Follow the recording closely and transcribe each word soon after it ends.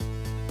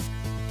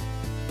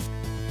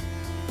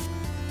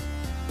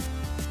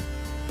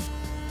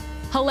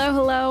Hello,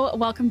 hello.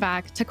 Welcome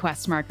back to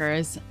Quest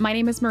Markers. My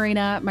name is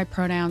Marina. My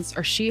pronouns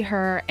are she,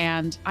 her,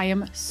 and I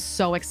am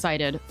so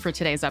excited for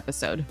today's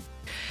episode.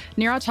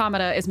 NieR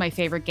Automata is my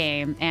favorite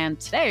game, and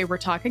today we're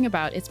talking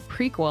about its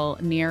prequel,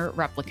 NieR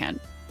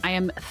Replicant. I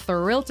am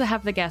thrilled to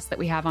have the guest that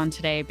we have on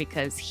today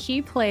because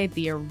he played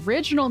the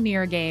original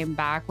NieR game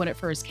back when it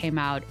first came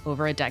out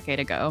over a decade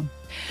ago.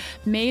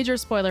 Major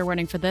spoiler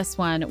warning for this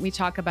one, we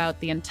talk about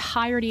the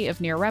entirety of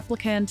NieR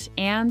Replicant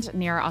and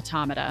NieR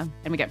Automata,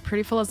 and we get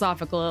pretty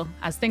philosophical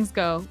as things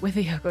go with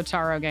the Yoko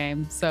Taro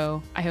game,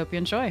 so I hope you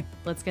enjoy.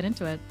 Let's get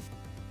into it.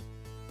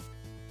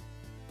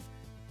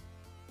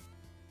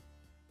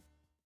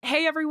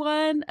 Hey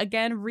everyone,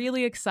 again,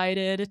 really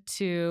excited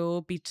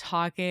to be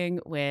talking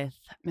with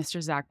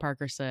Mr. Zack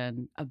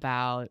Parkerson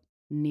about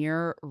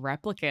NieR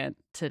Replicant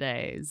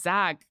today.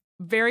 Zack,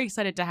 very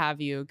excited to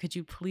have you. Could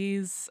you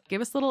please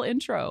give us a little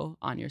intro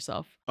on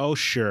yourself? Oh,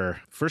 sure.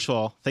 First of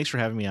all, thanks for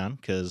having me on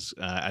because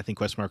I think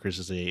Quest Markers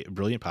is a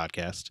brilliant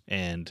podcast.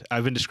 And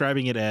I've been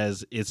describing it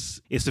as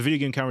it's the video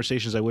game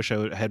conversations I wish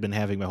I had been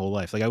having my whole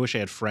life. Like I wish I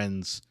had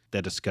friends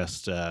that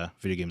discussed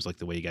video games like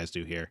the way you guys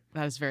do here.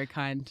 That is very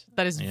kind.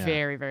 That is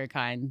very, very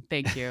kind.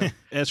 Thank you.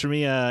 As for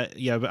me,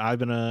 I've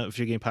been a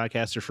video game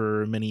podcaster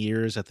for many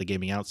years at the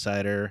Gaming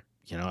Outsider.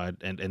 You know,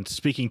 and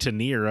speaking to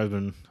NieR, I've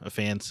been a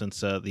fan since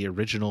the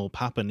original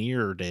Papa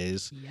NieR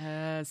days.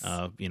 Yes.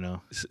 You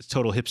know,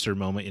 total hipster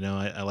moment. You know,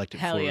 I liked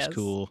it before it was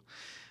cool.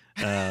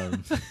 But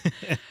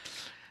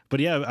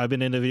yeah, I've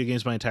been into video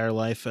games my entire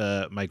life.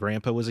 My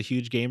grandpa was a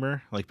huge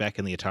gamer, like back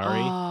in the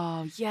Atari.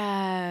 Oh,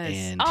 yes.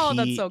 And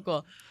that's so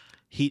cool.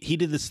 He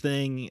did this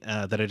thing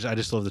that I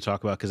just love to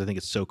talk about because I think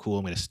it's so cool.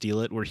 I'm going to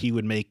steal it, where he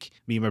would make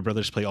me and my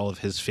brothers play all of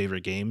his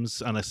favorite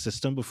games on a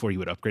system before he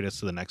would upgrade us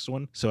to the next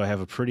one. So I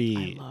have a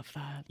pretty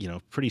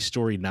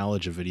storied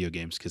knowledge of video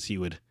games because he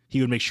would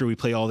make sure we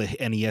play all the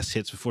NES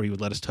hits before he would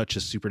let us touch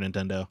his Super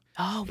Nintendo.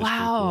 Oh,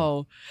 wow.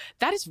 Cool.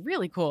 That is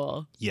really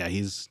cool. Yeah,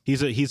 he's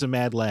a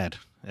mad lad,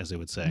 as they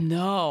would say.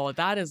 No,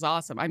 that is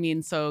awesome. I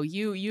mean, so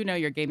you know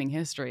your gaming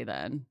history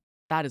then.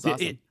 That is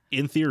awesome.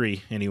 In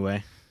theory,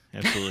 anyway.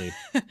 Absolutely.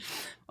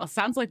 Well,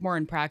 sounds like more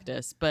in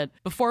practice. But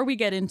before we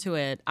get into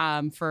it,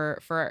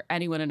 for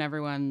anyone and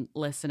everyone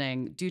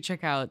listening, do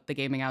check out The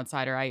Gaming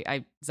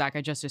Outsider. Zack,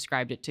 I just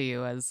described it to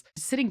you as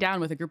sitting down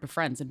with a group of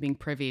friends and being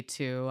privy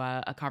to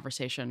a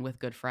conversation with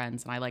good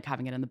friends. And I like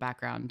having it in the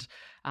background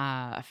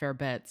a fair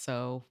bit.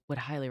 So would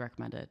highly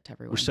recommend it to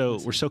everyone.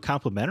 We're so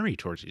complimentary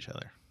towards each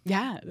other.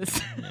 Yeah.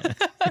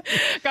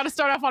 Got to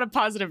start off on a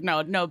positive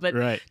note. No, but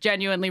right.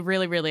 Genuinely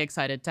really, really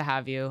excited to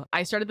have you.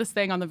 I started this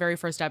thing on the very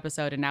first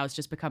episode, and now it's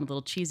just become a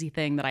little cheesy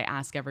thing that I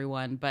ask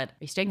everyone. But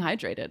are you staying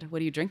hydrated?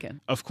 What are you drinking?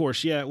 Of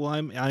course. Yeah. Well,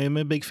 I am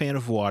a big fan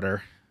of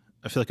water.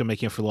 I feel like I'm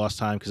making up for lost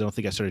time because I don't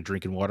think I started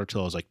drinking water till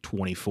I was like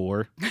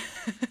 24.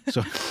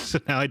 so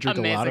now I drink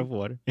a lot of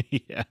water.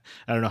 Yeah,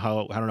 I don't know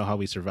how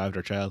we survived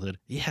our childhood.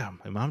 Yeah,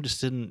 my mom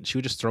just didn't. She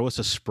would just throw us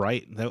a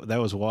Sprite.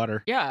 That was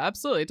water. Yeah,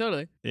 absolutely,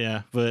 totally.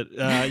 Yeah, but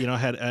I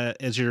had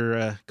as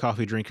your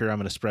coffee drinker, I'm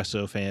an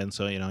espresso fan,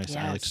 so I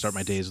like to start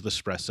my days with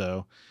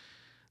espresso.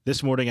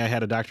 This morning I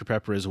had a Dr.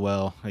 Pepper as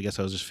well. I guess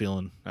I was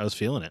feeling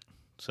it.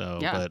 So,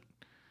 yeah. But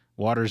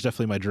water is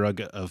definitely my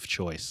drug of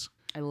choice.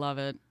 I love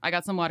it. I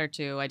got some water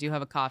too. I do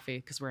have a coffee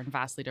because we're in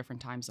vastly different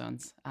time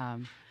zones.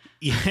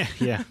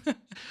 Yeah. Well,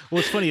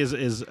 what's funny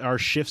is our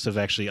shifts have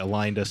actually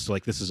aligned us to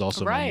like this is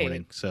also my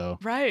morning. So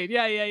right.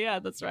 Yeah.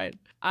 That's right.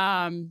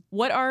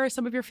 What are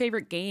some of your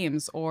favorite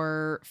games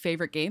or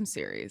favorite game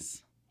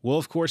series? Well,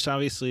 of course,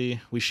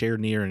 obviously we share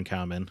NieR in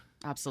common.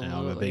 Absolutely.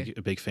 I'm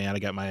a big fan. I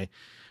got my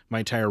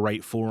entire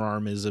right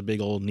forearm is a big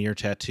old NieR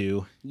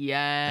tattoo.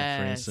 Yes.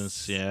 For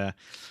instance, yeah.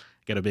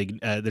 Got a big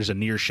there's a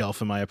NieR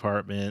shelf in my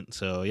apartment,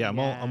 so yeah, I'm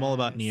all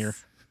about NieR.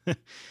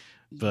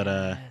 But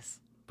I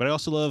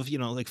also love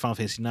like Final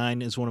Fantasy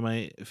IX is one of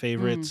my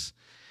favorites.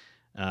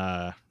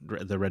 The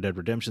Red Dead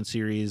Redemption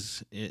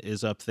series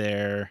is up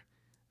there.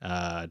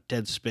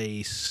 Dead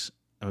Space,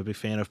 I'm a big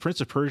fan of. Prince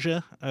of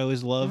Persia, I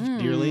always loved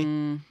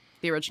dearly.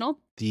 The original?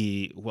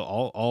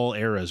 All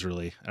eras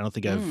really. I don't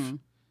think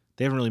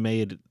they haven't really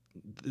made.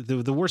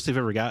 The worst they've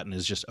ever gotten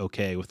is just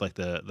okay with like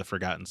the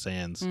Forgotten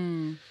Sands.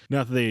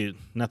 Not that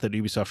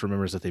Ubisoft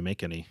remembers that they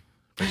make any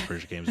Prince of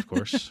Persia games, of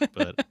course.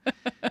 But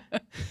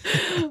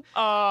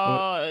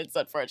it's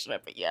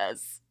unfortunate, but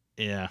yes.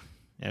 Yeah,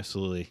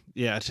 absolutely.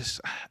 Yeah, I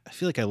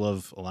feel like I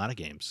love a lot of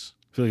games.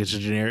 I feel like it's a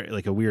generic,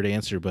 like a weird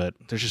answer, but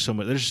there's just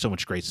so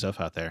much great stuff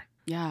out there.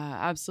 Yeah,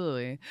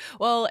 absolutely.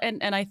 Well,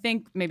 and I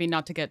think maybe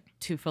not to get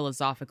too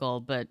philosophical,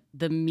 but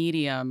the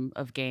medium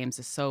of games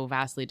is so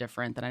vastly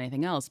different than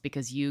anything else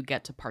because you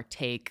get to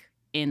partake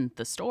in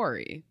the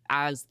story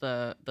as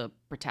the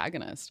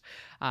protagonist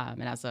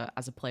and as a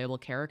playable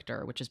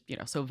character, which is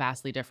so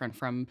vastly different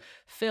from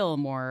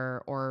film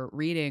or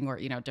reading or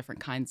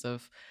different kinds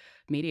of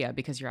media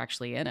because you're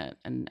actually in it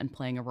and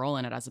playing a role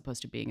in it as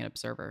opposed to being an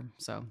observer.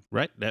 So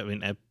right, I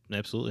mean,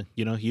 absolutely.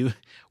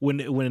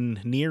 When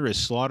NieR is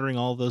slaughtering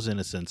all those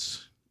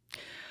innocents,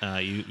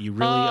 you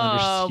really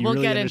understand.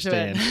 We'll get into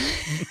it.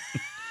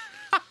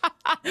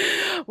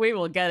 We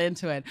will get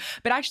into it.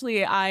 But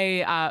actually,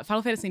 I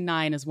Final Fantasy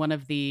IX is one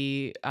of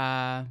the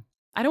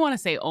I don't want to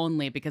say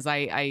only because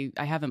I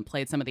haven't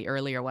played some of the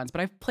earlier ones, but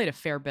I've played a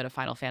fair bit of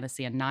Final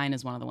Fantasy, and 9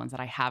 is one of the ones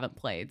that I haven't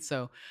played.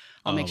 So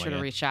I'll make sure to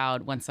reach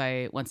out once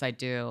I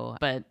do.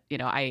 But you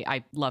know,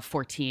 I love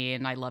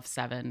 14, I love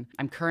 7.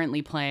 I'm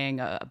currently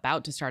playing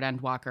about to start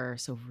Endwalker,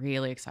 so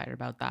really excited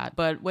about that.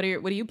 But what are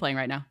you playing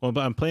right now? Well,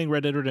 I'm playing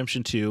Red Dead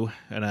Redemption 2,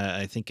 and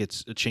I think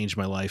it's changed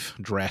my life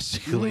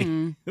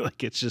drastically.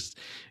 Like it's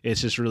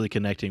just really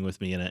connecting with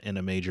me in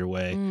a major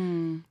way.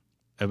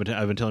 I've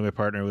been telling my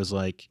partner, I was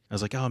like,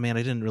 oh man,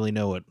 I didn't really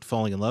know what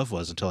falling in love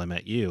was until I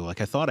met you.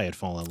 Like I thought I had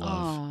fallen in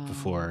love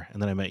before,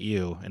 and then I met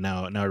you, and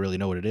now I really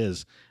know what it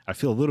is. I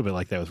feel a little bit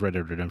like that with Red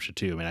Dead Redemption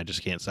 2. I mean, I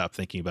just can't stop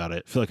thinking about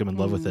it. I feel like I'm in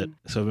love with it.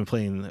 So I've been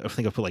playing. I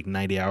think I've put like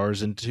 90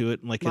 hours into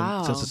it,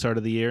 since the start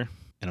of the year.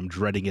 And I'm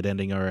dreading it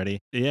ending already.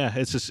 Yeah,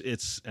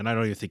 and I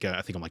don't even think,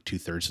 I think I'm like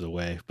 2/3 of the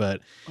way.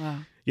 But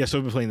yeah, so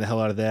I've been playing the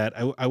hell out of that.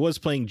 I was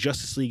playing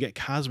Justice League at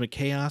Cosmic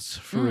Chaos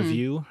for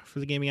review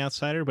for the Gaming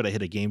Outsider, but I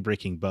hit a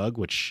game-breaking bug,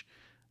 which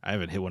I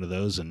haven't hit one of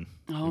those in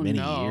many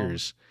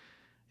years.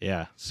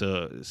 Yeah,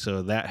 so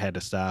that had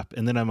to stop,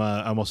 and then I'm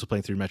also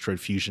playing through Metroid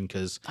Fusion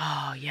because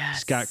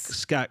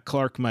Scott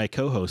Clark, my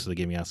co-host of the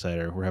Gaming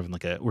Outsider, we're having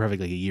like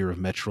a year of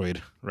Metroid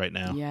right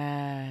now.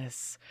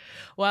 Yes,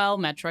 well,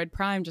 Metroid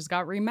Prime just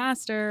got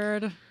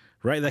remastered.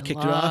 Right, that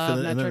kicked it off,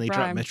 and then they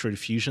dropped Metroid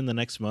Fusion the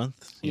next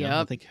month.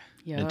 I think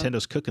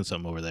Nintendo's cooking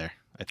something over there.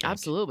 I think.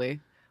 Absolutely.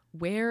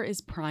 Where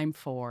is Prime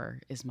 4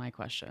 is my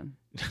question.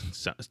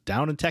 So,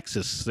 down in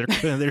Texas.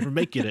 They're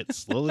making it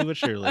slowly but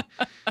surely.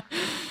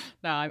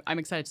 No, I'm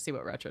excited to see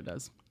what Retro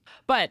does.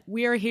 But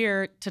we are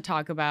here to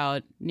talk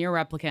about NieR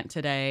Replicant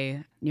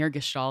today, NieR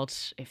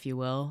Gestalt, if you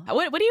will.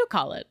 What do you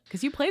call it?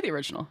 Because you play the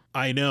original.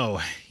 I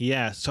know.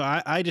 Yeah. So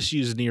I just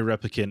use NieR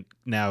Replicant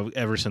now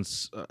ever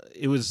since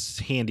it was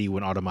handy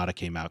when Automata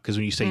came out. Because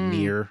when you say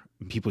NieR,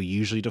 people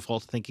usually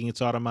default to thinking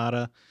it's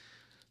Automata.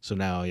 So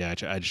now, yeah,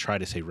 I just try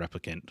to say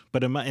Replicant.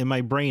 But in my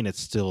brain, it's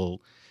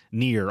still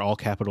NieR, all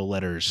capital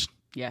letters.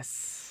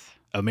 Yes.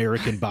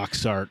 American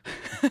box art,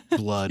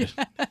 blood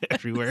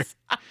everywhere.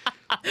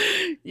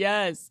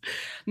 Yes.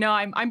 No,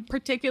 I'm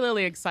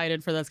particularly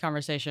excited for this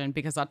conversation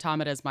because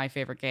Automata is my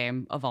favorite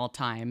game of all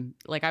time.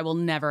 Like I will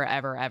never,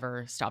 ever,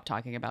 ever stop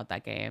talking about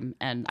that game.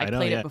 And I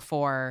played it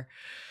before.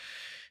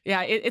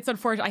 Yeah, it's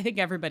unfortunate. I think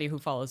everybody who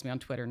follows me on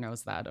Twitter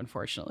knows that,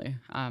 unfortunately.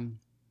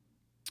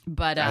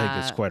 But I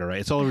think it's quite all right.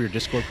 It's all over your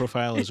Discord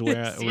profile as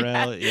well.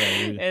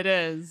 It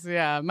is.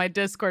 Yeah, my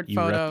Discord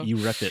photo. You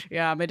rep it.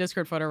 Yeah, my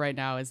Discord photo right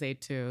now is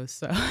A2.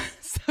 So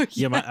yes.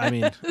 Yeah,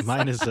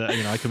 mine is.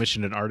 I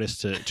commissioned an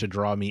artist to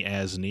draw me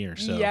as NieR.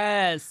 So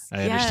yes,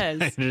 I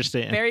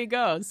understand. There you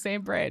go.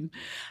 Same brain.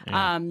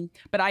 Yeah.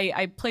 But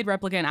I played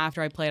Replicant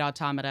after I played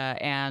Automata,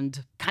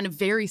 and kind of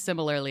very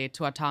similarly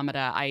to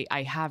Automata,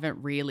 I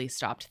haven't really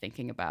stopped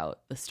thinking about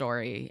the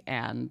story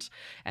and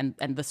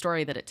the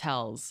story that it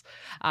tells.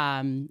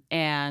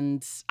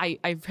 And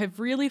I have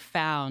really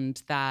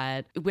found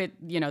that with,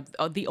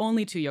 the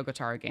only 2 Yoko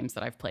Taro games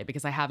that I've played,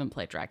 because I haven't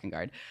played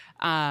Drakengard,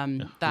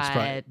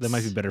 that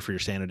might be better for your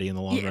sanity in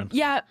the long run.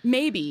 Yeah,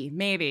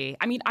 maybe.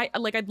 I mean,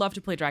 I'd love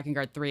to play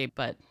Drakengard 3,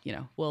 but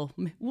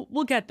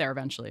we'll get there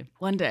eventually,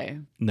 one day.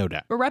 No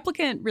doubt. But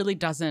Replicant really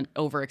doesn't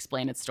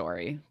over-explain its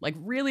story. Like,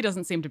 really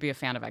doesn't seem to be a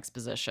fan of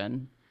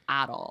exposition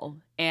at all.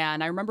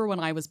 And I remember when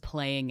I was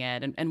playing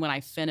it and when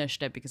I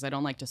finished it, because I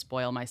don't like to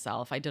spoil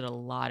myself, I did a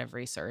lot of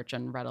research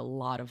and read a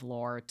lot of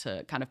lore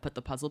to kind of put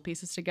the puzzle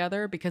pieces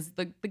together, because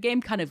the game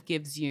kind of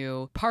gives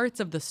you parts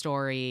of the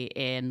story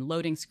in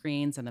loading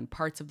screens and then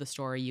parts of the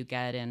story you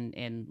get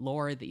in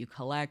lore that you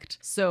collect.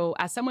 So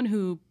as someone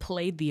who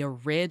played the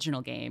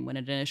original game when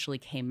it initially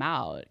came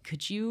out,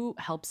 could you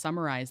help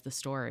summarize the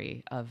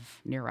story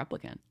of NieR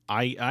Replicant?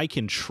 I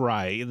can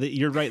try.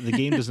 You're right. The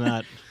game does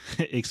not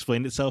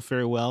explain itself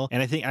very well.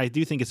 And I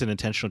do think it's an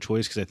intentional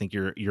choice, because I think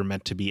you're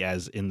meant to be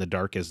as in the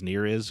dark as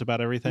NieR is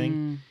about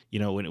everything.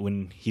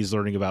 When he's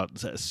learning about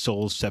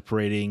souls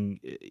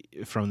separating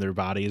from their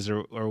bodies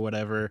or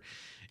whatever,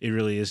 it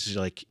really is just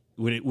like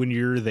when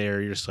you're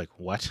there, you're just like,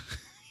 what?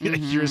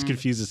 You're as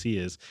confused as he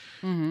is.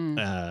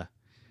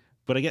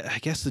 But I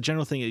guess the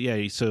general thing,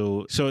 yeah.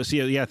 So at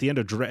the end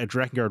of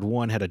Drakengard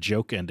 1 had a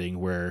joke ending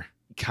where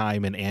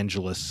Kaim and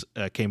Angelus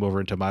came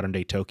over into modern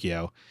day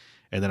Tokyo,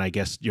 and then I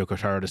guess Yoko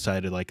Taro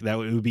decided like it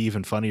would be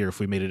even funnier if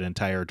we made an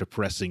entire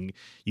depressing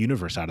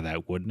universe out of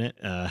that, wouldn't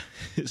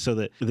it? So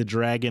that the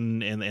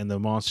dragon and the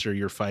monster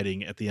you're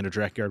fighting at the end of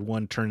Drakengard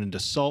 1 turn into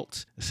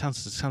salt. It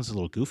sounds a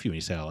little goofy when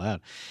you say it out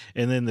loud.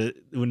 And then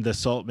when the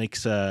salt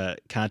makes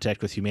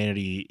contact with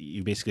humanity,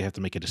 you basically have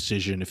to make a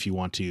decision if you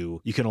want to.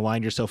 You can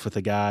align yourself with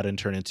a god and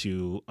turn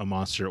into a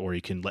monster, or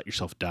you can let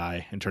yourself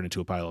die and turn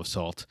into a pile of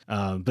salt.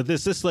 But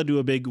this led to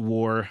a big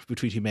war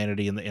between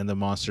humanity and the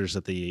monsters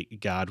that the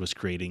god was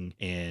creating.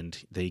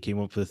 And they came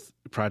up with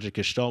Project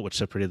Gestalt, which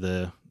separated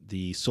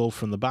the soul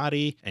from the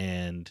body.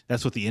 And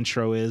that's what the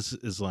intro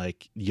is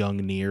like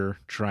young NieR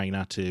trying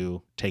not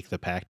to take the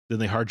pact. Then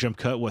they hard jump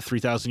cut,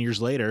 3,000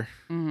 years later.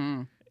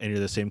 and you're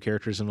the same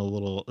characters in a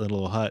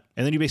little hut.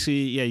 And then you basically,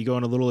 you go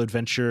on a little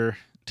adventure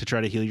to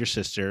try to heal your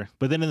sister.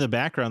 But then in the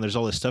background, there's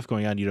all this stuff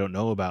going on you don't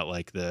know about,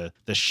 like the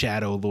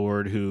Shadow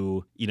Lord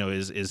who,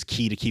 is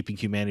key to keeping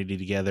humanity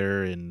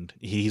together, and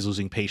he's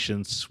losing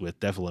patience with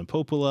Devil and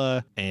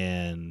Popola.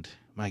 And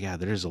my God,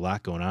 there's a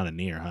lot going on in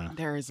NieR, huh?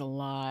 There is a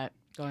lot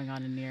going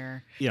on in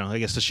NieR. I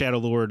guess the Shadow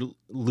Lord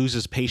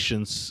loses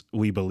patience,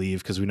 we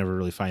believe, because we never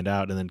really find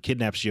out, and then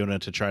kidnaps Yona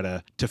to try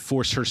to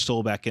force her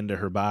soul back into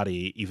her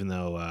body, even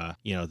though,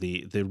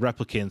 the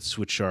replicants,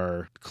 which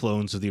are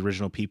clones of the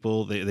original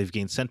people, they've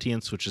gained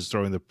sentience, which is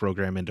throwing the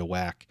program into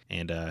whack.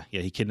 And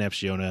he kidnaps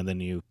Yona, and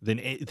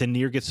then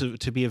NieR gets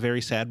to be a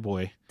very sad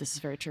boy. This is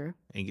very true.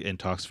 And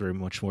talks very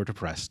much more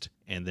depressed.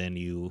 And then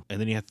you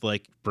have to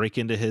like break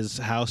into his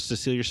house to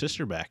steal your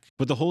sister back.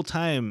 But the whole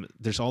time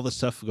there's all this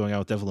stuff going on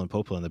with Devil and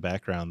Popola in the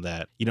background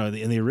that,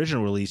 in the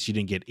original release, you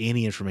didn't get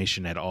any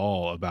information at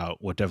all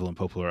about what Devil and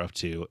Popola are up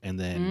to. And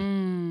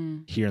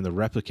then here in the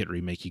Replicant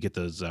remake, you get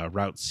those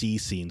Route C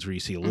scenes where you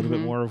see a little bit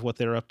more of what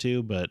they're up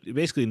to. But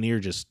basically NieR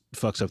just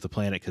fucks up the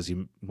planet because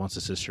he wants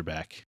his sister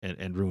back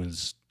and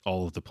ruins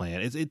all of the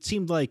plan. It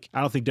seemed like,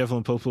 I don't think Devil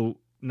and Popola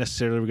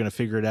necessarily were going to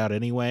figure it out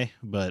anyway,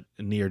 but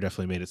NieR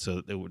definitely made it so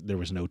that there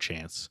was no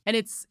chance. And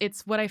it's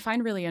what I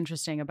find really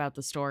interesting about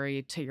the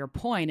story, to your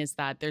point, is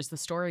that there's the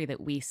story that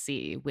we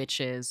see,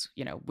 which is,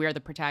 we're the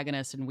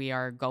protagonist and we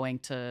are going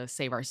to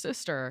save our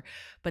sister.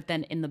 But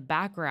then in the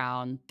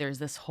background, there's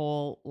this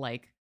whole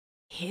like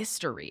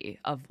history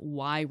of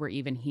why we're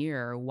even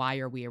here. Why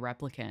are we a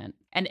replicant?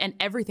 And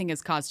everything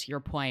is caused, to your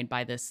point,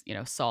 by this,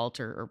 salt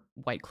or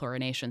white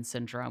chlorination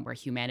syndrome where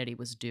humanity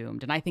was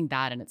doomed. And I think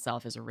that in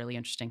itself is a really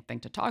interesting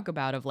thing to talk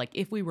about, of like,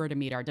 if we were to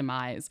meet our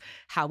demise,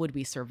 how would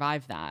we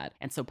survive that?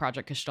 And so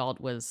Project Gestalt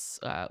was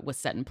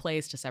set in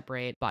place to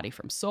separate body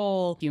from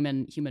soul.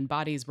 Human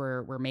bodies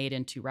were made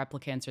into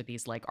replicants, or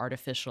these like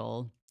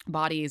artificial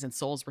bodies, and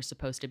souls were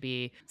supposed to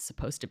be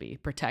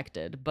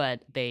protected,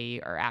 but they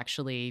are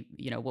actually,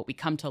 what we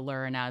come to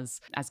learn as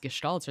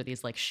gestalts are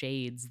these like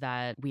shades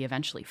that we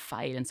eventually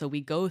fight. And so we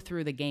go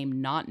through the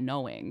game not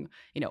knowing,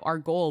 our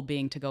goal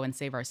being to go and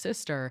save our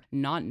sister,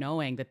 not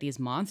knowing that these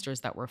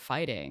monsters that we're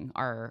fighting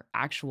are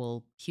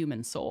actual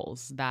human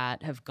souls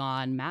that have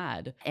gone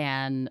mad.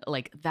 And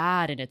like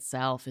that in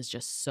itself is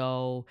just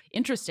so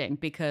interesting,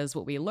 because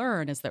what we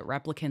learn is that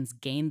replicants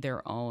gain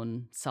their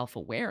own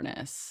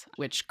self-awareness,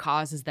 which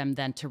causes them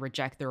then to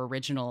reject their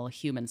original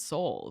human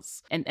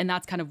souls. And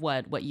that's kind of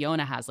what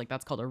Yona has. Like,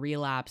 that's called a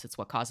relapse. It's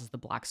what causes the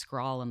black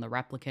scrawl in the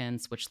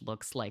replicants, which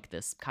looks like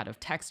this kind of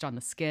text on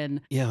the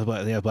skin. Yeah,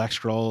 black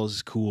scrawl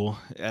is cool.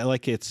 I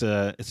like it's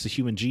a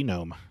human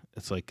genome.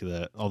 It's like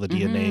all the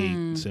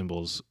DNA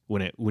symbols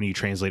when you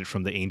translate it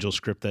from the angel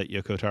script that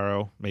Yoko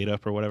Taro made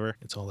up or whatever.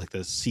 It's all like the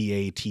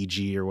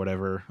CATG or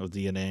whatever of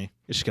DNA.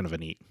 It's just kind of a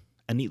neat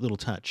little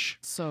touch.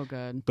 So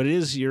good. But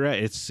you're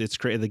right. It's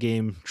great. The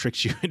game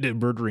tricks you into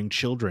murdering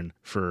children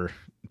for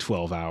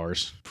 12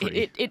 hours.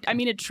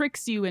 It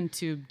tricks you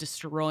into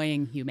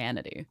destroying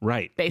humanity.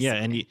 Right. Basically.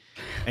 Yeah,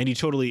 and you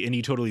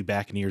totally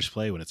back NieR's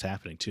play when it's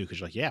happening too, because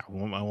you're like, yeah, I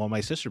want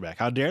my sister back.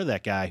 How dare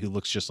that guy who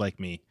looks just like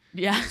me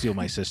steal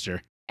my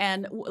sister?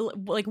 And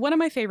like one of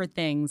my favorite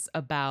things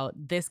about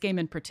this game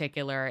in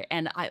particular,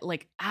 and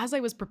as I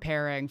was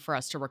preparing for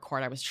us to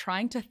record, I was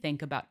trying to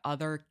think about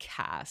other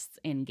casts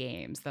in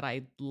games that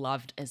I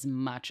loved as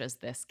much as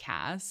this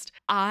cast.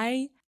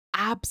 I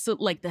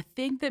absolutely, like, the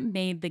thing that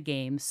made the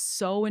game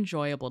so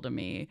enjoyable to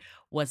me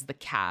was the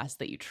cast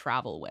that you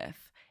travel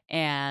with.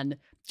 And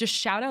just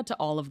shout out to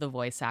all of the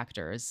voice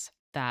actors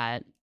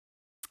that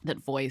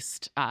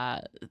voiced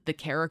the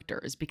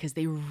characters, because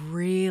they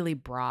really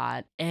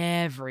brought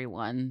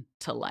everyone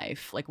to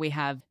life. Like, we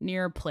have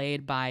NieR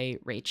played by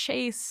Ray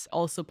Chase,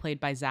 also played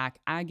by Zack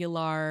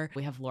Aguilar.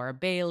 We have Laura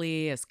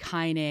Bailey as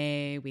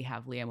Kaine. We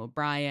have Liam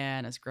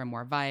O'Brien as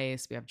Grimoire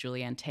Weiss. We have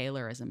Julianne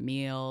Taylor as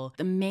Emile.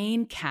 The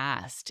main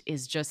cast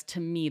is just, to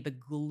me, the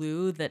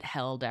glue that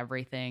held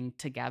everything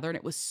together. And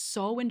it was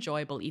so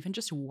enjoyable, even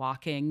just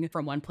walking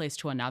from one place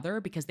to another,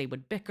 because they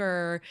would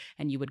bicker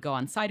and you would go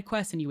on side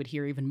quests and you would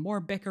hear even more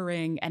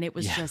bickering. And it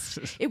was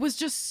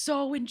just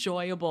so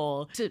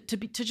enjoyable to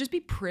just be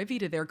privy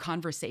to their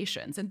conversations.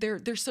 And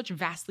they're such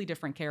vastly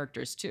different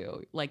characters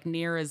too. Like,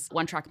 NieR is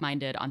one-track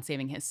minded on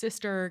saving his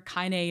sister.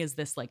 Kaine is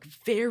this like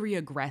very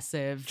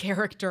aggressive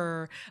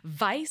character.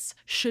 Weiss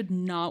should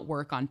not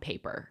work on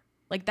paper.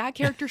 Like, that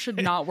character should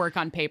not work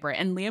on paper.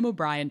 And Liam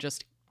O'Brien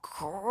just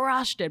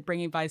crushed it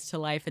bringing Weiss to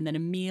life. And then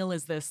Emile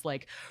is this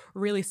like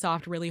really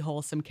soft, really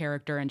wholesome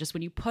character. And just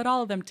when you put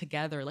all of them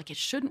together, like, it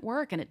shouldn't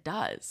work, and it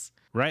does.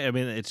 Right. I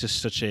mean, it's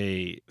just such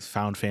a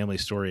found family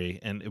story,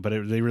 but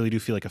they really do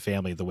feel like a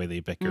family, the way they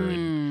bicker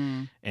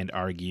and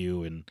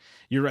argue. And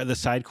you're right, the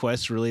side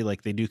quests really,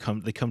 like, they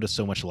come to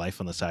so much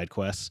life on the side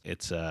quests.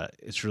 It's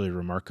really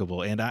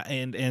remarkable. And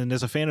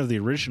as a fan of the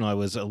original, I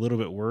was a little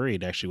bit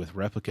worried actually with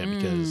Replicant,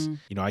 because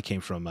I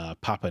came from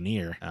Papa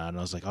NieR, and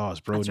I was like, oh,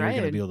 is Bro NieR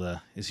gonna be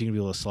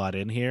able to slot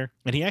in here?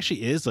 And he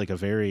actually is like I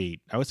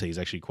would say he's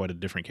actually quite a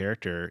different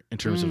character in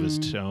terms of his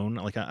tone,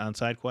 like on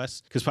side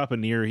quests. Because Papa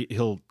NieR,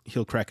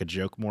 he'll crack a joke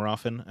joke more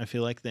often, I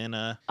feel like, than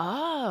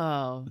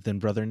Oh. than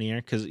Brother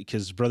NieR,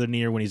 because Brother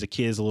NieR, when he's a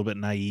kid, is a little bit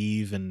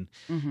naive and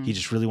he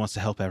just really wants to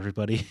help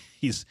everybody.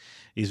 He's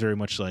very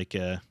much like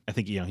I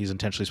think he's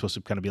intentionally supposed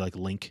to kind of be like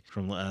Link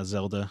from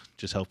Zelda,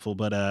 just helpful.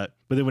 But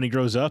then when he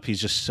grows up, he's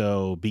just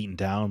so beaten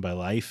down by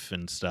life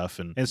and stuff,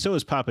 and so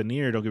is Papa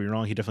NieR. Don't get me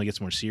wrong, he definitely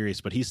gets more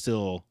serious, but he's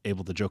still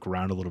able to joke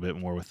around a little bit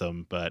more with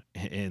them. But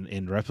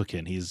in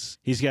Replicant,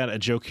 he's got a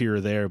joke here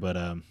or there, but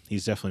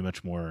he's definitely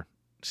much more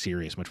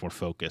serious, much more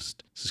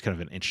focused. This is kind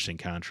of an interesting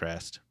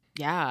contrast.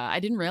 Yeah, I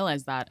didn't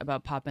realize that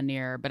about Papa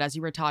NieR, but as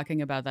you were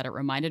talking about that, it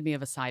reminded me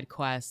of a side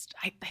quest.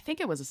 I think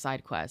it was a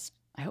side quest.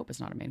 I hope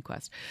it's not a main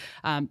quest.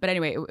 But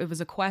anyway, it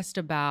was a quest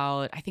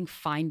about, I think,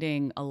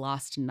 finding a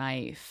lost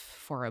knife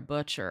for a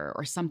butcher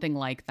or something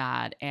like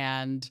that.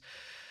 And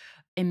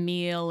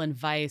Emil and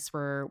Vice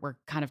were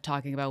kind of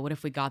talking about what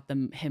if we got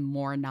him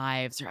more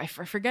knives, or I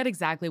forget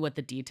exactly what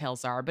the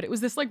details are, but it was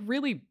this like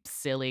really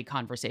silly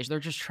conversation. They're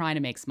just trying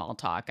to make small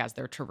talk as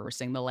they're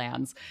traversing the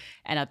lands.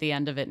 And at the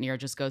end of it, NieR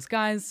just goes,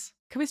 guys,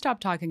 can we stop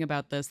talking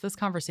about this? This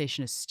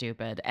conversation is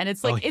stupid. And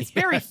it's like, it's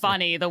very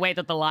funny the way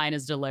that the line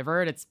is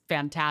delivered. It's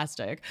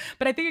fantastic.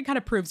 But I think it kind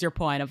of proves your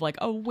point of like,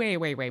 oh, way,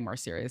 way, way more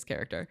serious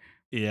character.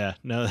 Yeah,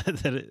 no,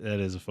 that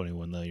is a funny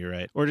one though. You're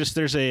right. Or just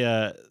there's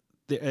a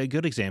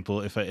good example,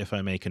 if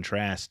I may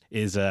contrast,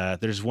 is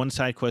there's one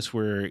side quest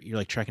where you're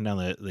like tracking down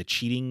the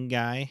cheating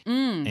guy,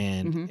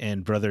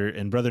 and brother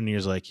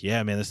NieR's like,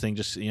 yeah, man, this thing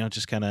just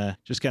kind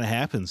of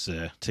happens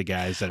to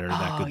guys that are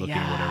that good looking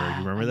or whatever.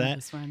 You remember that?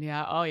 This one,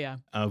 yeah. Oh yeah.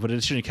 But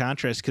it's in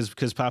contrast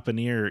because Papa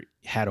NieR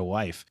had a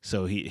wife,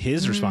 so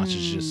his response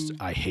is just,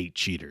 I hate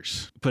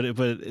cheaters. But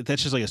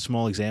that's just like a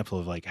small example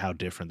of like how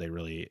different they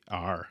really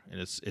are, and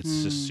it's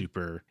just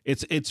super.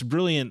 It's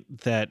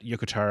brilliant that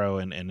Yoko Taro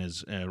and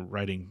his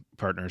writing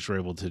partners were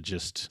able to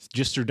just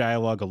through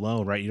dialogue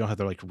alone, right? You don't have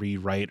to like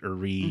rewrite or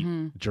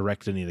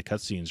redirect any of the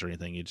cutscenes or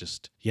anything. It's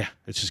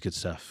just good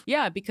stuff.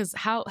 Yeah, because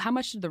how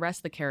much did the rest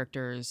of the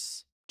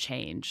characters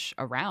change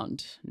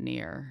around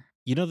NieR?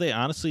 They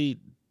honestly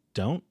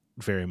don't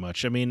very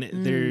much. I mean,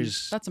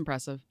 that's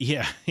impressive.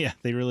 Yeah,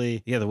 they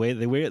really, the way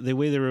they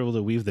were able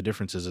to weave the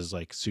differences is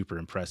like super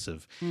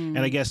impressive. And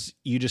I guess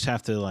you just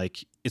have to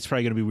like, it's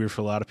probably going to be weird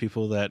for a lot of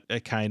people that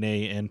Kaine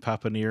and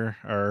Papa NieR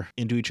are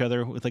into each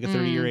other with like a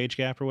 30-year age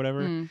gap or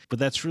whatever. But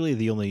that's really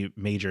the only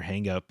major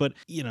hang up. But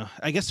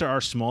I guess there are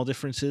small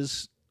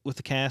differences with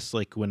the cast,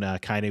 like when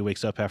Kaine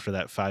wakes up after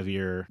that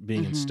 5-year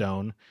being in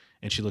stone,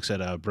 and she looks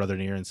at Brother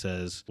NieR and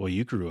says, well,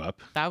 you grew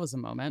up. That was a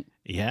moment.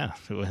 Yeah,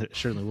 it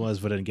certainly was.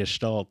 But in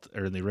Gestalt,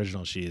 or in the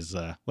original, she's,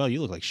 well,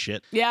 you look like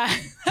shit. Yeah,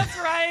 that's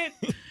right.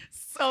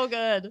 So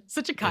good.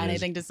 Such a Kaine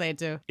thing to say,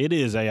 too. It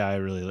is. I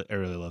really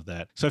love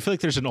that. So I feel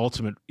like there's an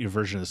ultimate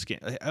version of this game.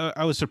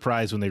 I was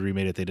surprised when they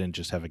remade it, they didn't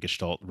just have a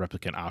Gestalt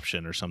replicant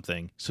option or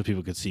something so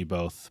people could see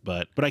both.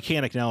 But I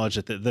can acknowledge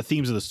that the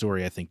themes of the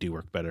story, I think, do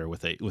work better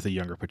with a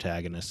younger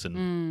protagonist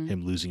and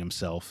him losing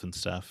himself and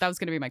stuff. That was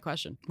going to be my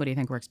question. What do you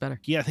think works better?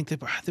 Yeah, I think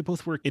they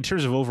both work. In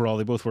terms of overall,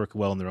 they both work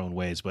well in their own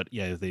ways. But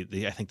yeah,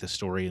 I think the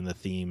story and the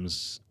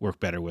themes work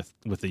better with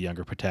the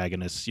younger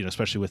protagonist,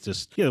 especially with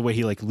just the way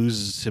he like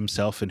loses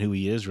himself and who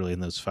he is really in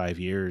those 5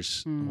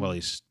 years while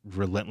he's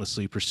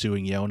relentlessly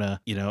pursuing Yona,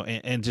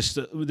 and just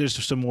there's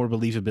some more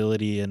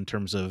believability in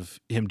terms of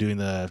him doing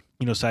the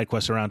side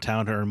quests around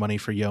town to earn money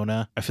for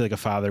Yona. I feel like a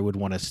father would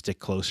want to stick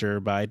closer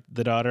by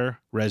the daughter,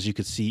 whereas you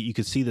could see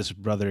this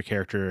brother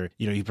character,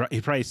 he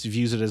probably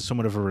views it as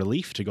somewhat of a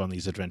relief to go on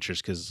these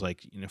adventures because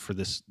like for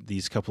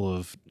these couple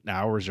of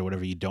hours or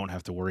whatever, you don't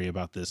have to worry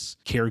about this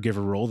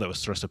caregiver role that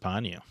was thrust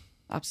upon you.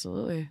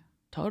 Absolutely.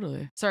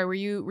 Totally. Sorry, were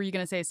you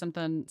going to say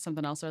something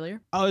else earlier?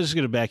 I was just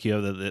going to back you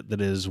up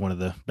that is one of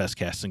the best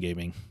casts in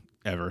gaming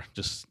ever.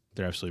 Just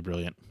they're absolutely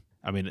brilliant.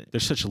 I mean,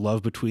 there's such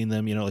love between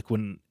them. Like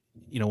when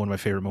one of my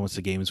favorite moments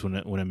of the game is when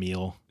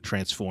Emil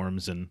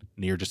transforms and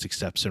NieR just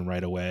accepts him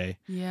right away.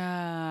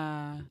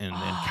 Yeah. And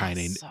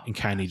so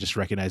Kaine just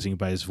recognizing him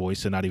by his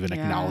voice and not even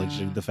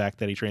acknowledging the fact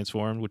that he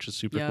transformed, which is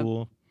super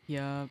cool.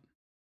 Yeah.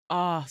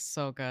 Oh,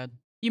 so good.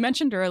 You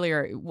mentioned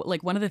earlier,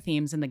 like one of the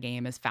themes in the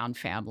game is found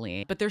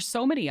family, but there's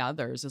so many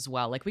others as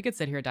well. Like we could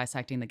sit here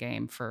dissecting the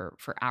game for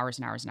hours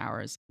and hours and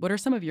hours. What are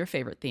some of your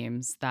favorite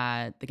themes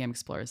that the game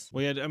explores?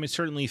 Well, yeah, I mean,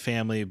 certainly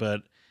family,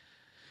 but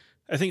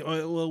I think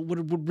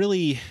what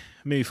really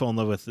made me fall in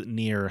love with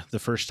NieR the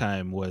first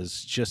time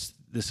was just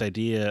this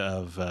idea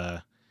of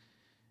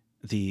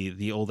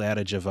the old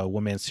adage of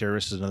one man's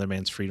terrorist is another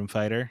man's freedom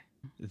fighter.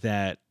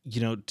 That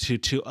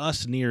to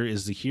us, NieR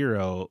is the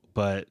hero,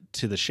 but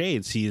to the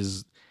Shades,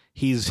 he's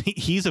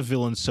a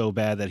villain so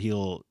bad that he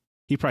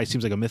probably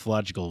seems like a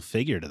mythological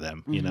figure to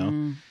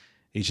them.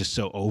 He's just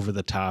so over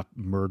the top,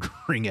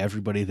 murdering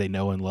everybody they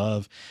know and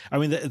love. I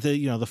mean,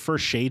 the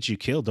first Shades you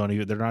kill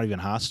they're not even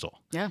hostile.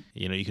 Yeah,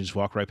 you can just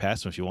walk right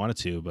past them if you wanted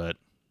to, but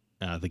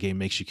the game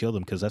makes you kill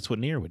them because that's what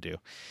NieR would do.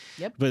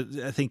 Yep. But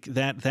I think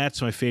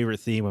that's my favorite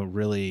theme. What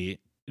really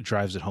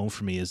drives it home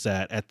for me is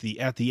that at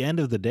the end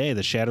of the day,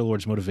 the Shadow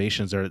Lord's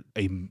motivations are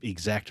a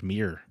exact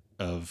mirror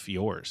of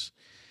yours.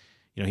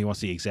 he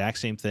wants the exact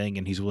same thing,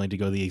 and he's willing to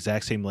go the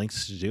exact same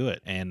lengths to do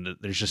it. And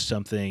there's just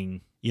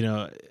something,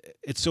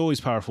 it's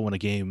always powerful when a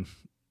game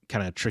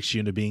kind of tricks you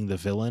into being the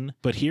villain.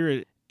 But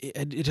here,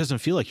 it doesn't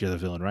feel like you're the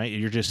villain, right?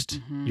 You're just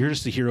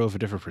the hero of a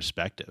different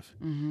perspective.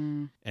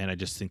 And I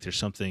just think there's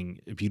something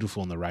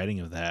beautiful in the writing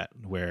of that,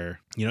 where,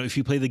 if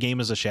you play the game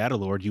as a Shadow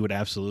Lord, you would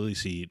absolutely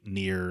see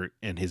NieR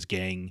and his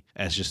gang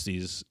as just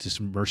this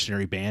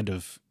mercenary band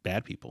of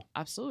bad people.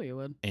 Absolutely, you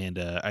would. And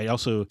I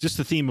also, just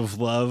the theme of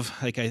love,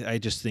 like I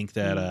just think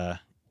that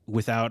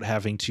without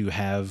having to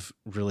have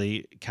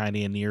really Kaine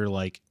and NieR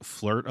like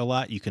flirt a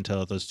lot, you can tell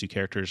that those two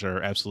characters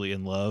are absolutely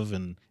in love.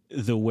 And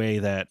the way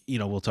that,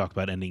 we'll talk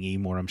about ending E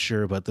more, I'm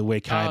sure, but the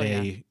way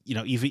Kaine,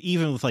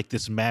 even with like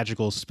this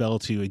magical spell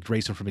to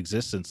erase him from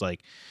existence,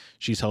 like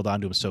she's held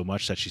on to him so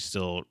much that she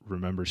still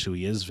remembers who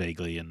he is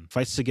vaguely and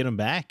fights to get him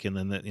back. And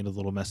then the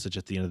little message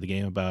at the end of the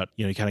game about,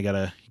 you kind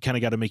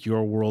of gotta make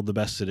your world the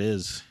best it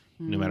is,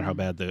 no matter how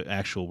bad the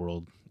actual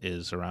world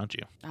is around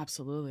you.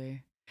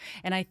 Absolutely.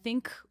 And I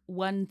think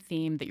one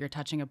theme that you're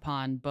touching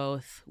upon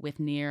both with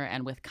NieR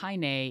and with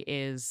Kaine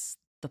is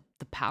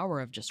the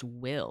power of just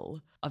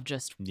will, of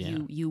just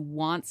you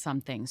want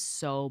something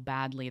so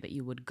badly that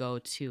you would go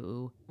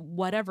to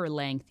whatever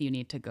length you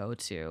need to go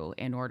to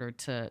in order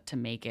to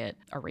make it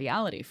a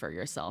reality for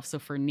yourself. So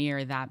for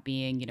NieR, that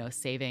being,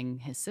 saving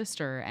his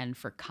sister, and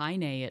for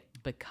Kaine, it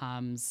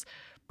becomes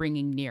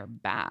bringing NieR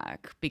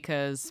back,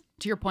 because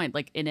to your point,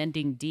 like in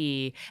ending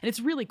D, and it's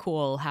really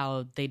cool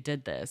how they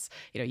did this.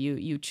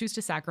 You choose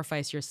to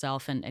sacrifice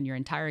yourself and your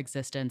entire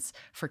existence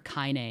for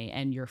Kaine,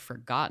 and you're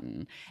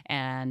forgotten,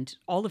 and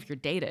all of your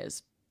data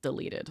is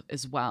deleted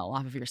as well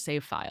off of your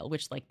save file,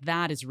 which like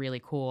that is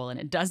really cool. And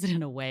it does it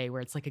in a way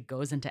where it's like it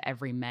goes into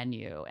every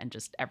menu and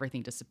just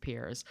everything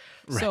disappears.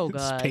 Right. So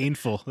good. It's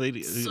painful.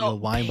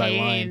 Line by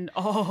line.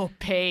 Oh,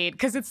 pain.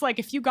 Because it's like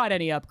if you got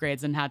any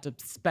upgrades and had to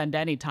spend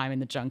any time in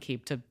the junk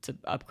heap to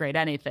upgrade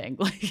anything,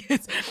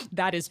 like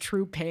that is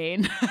true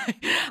pain.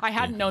 I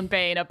hadn't known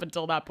pain up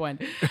until that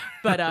point.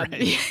 But I'm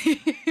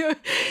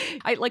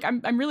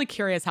really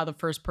curious how the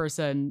first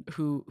person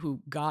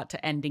who got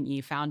to ending E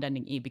found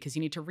ending E, because you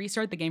need to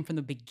restart the game from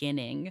the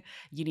beginning.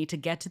 You need to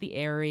get to the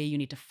area. You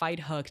need to fight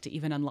Hook to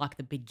even unlock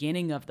the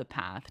beginning of the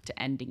path to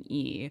ending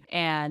E.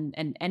 And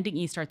ending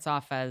E starts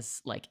off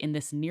as like in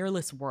this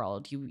NieRless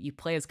world. You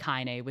play as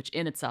Kaine, which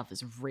in itself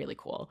is really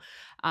cool.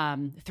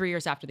 3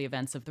 years after the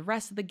events of the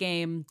rest of the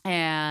game,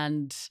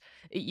 and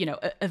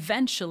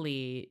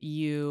eventually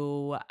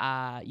you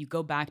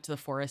go back to the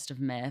Forest of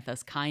Myth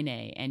as Kaine,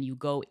 and you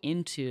go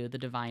into the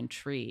Divine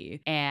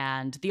Tree.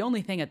 And the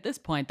only thing at this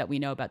point that we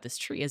know about this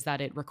tree is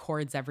that it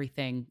records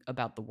everything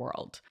about the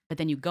world. But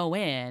then you go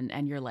in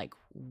and you're like,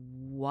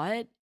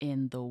 what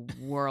in the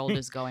world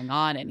is going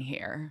on in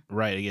here?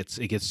 Right.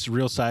 It gets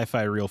real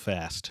sci-fi real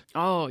fast.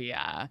 Oh,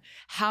 yeah.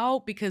 How?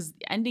 Because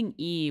ending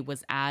E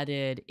was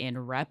added in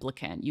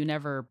Replicant. You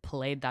never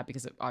played that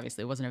because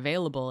obviously it wasn't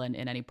available in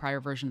any prior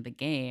version of the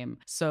game.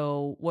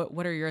 So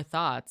what are your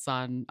thoughts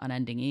on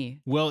ending E?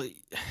 Well, yeah.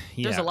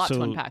 There's a lot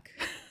to unpack.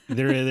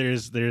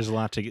 there's a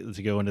lot to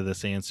go into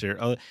this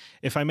answer.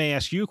 If I may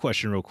ask you a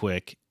question real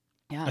quick.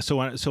 Yeah. So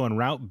on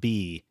Route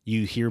B,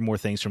 you hear more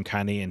things from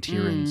Kaine and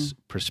Tyrion's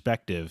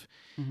perspective.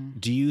 Mm-hmm.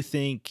 Do you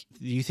think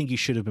you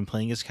should have been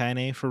playing as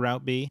Kaine for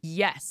Route B?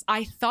 Yes,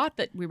 I thought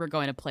that we were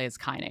going to play as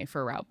Kaine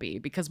for Route B,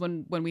 because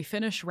when we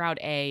finished Route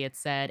A, it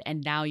said,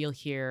 and now you'll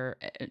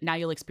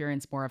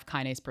experience more of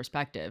Kaine's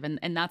perspective,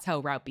 and that's how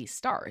Route B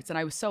starts. And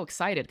I was so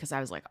excited because I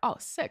was like, oh,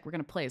 sick, we're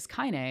gonna play as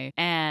Kaine,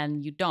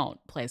 and you don't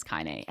play as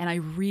Kaine. And I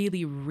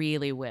really,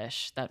 really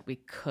wish that we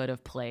could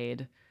have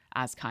played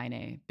as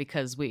Kaine,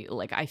 because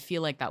I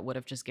feel like that would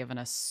have just given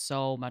us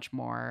so much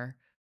more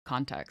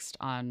context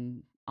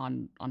on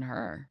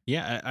her.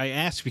 Yeah, I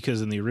asked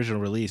because in the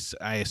original release,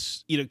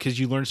 because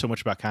you learn so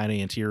much about Kaine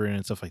and Tyrion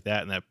and stuff like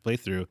that in that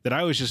playthrough, that I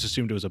always just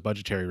assumed it was a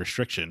budgetary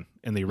restriction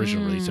in the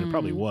original release, and it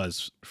probably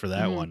was for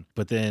that one.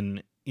 But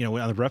then,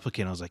 on the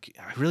Replicant, I was like,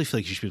 I really feel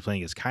like you should be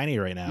playing as Kaine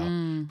right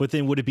now. But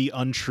then would it be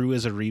untrue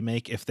as a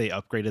remake if they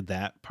upgraded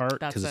that part?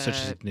 Because it's such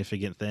a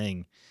significant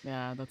thing.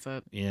 Yeah, that's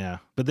it. Yeah.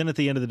 But then at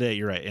the end of the day,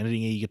 you're right.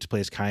 Ending you get to play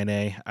as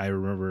Kaine. I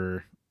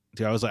remember,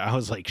 dude, I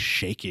was like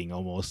shaking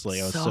almost. Like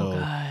I was so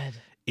good.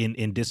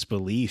 In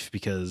disbelief,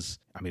 because,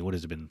 I mean, what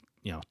has it been,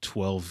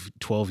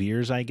 12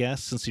 years, I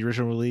guess, since the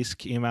original release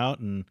came out.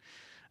 And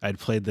I'd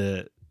played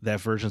that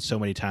version so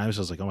many times.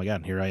 I was like, oh my God,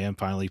 and here I am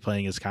finally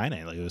playing as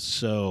Kaine. Like, it was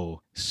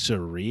so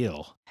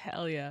surreal.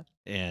 Hell yeah.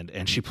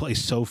 And she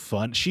plays so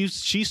fun.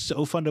 She's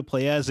so fun to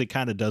play as. It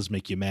kind of does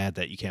make you mad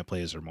that you can't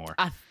play as her more.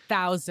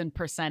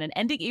 1,000%. And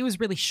ending E was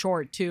really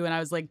short too. And I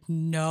was like,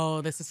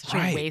 no, this is such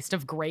a waste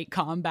of great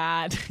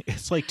combat.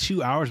 It's like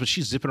 2 hours, but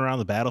she's zipping around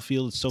the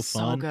battlefield. It's so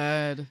fun. So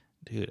good.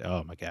 Dude,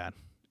 oh my God.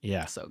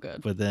 Yeah. So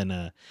good. But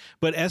then,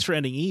 but as for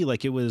Ending E,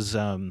 like it was,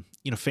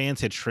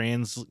 fans had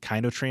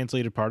kind of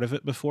translated part of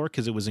it before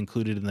because it was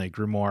included in the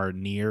Grimoire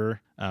NieR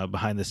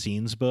behind the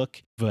scenes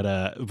book.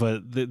 But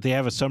they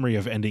have a summary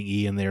of Ending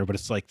E in there, but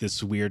it's like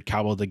this weird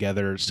cobbled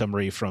together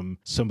summary from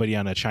somebody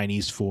on a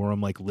Chinese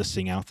forum, like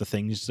listing out the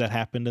things that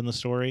happened in the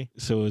story.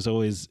 So it was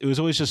always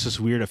just this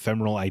weird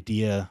ephemeral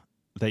idea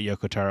that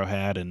Yoko Taro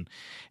had, and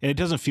it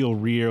doesn't feel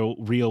real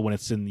when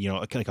it's in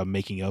like a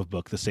making of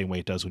book the same way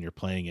it does when you're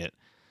playing it.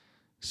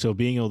 So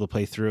being able to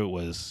play through it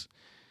was,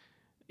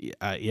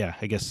 I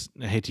guess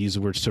I hate to use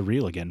the word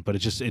surreal again, but it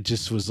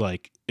just was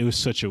like, it was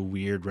such a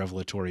weird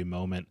revelatory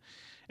moment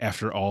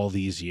after all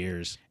these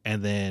years.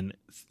 And then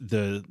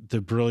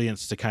the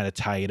brilliance to kind of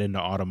tie it into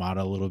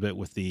Automata a little bit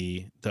with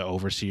the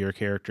Overseer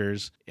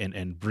characters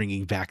and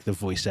bringing back the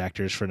voice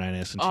actors for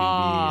 9S and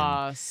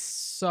 2B. Oh,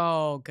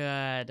 so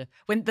good.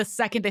 When the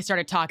second they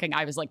started talking,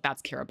 I was like,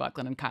 that's Kira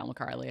Buckland and Kyle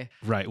McCarley.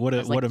 Right. What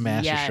a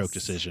masterstroke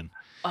decision.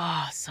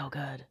 Oh, so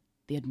good.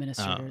 The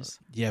administrators.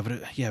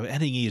 But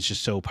Ending E is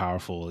just so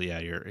powerful. Yeah,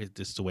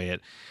 it's the way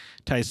it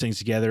ties things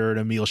together,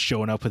 and Emil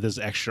showing up with his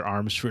extra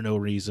arms for no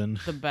reason.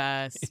 The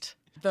best.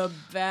 The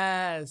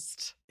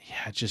best.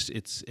 Yeah,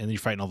 and you're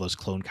fighting all those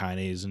clone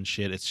kines and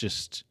shit.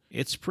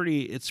 It's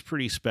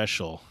pretty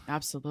special.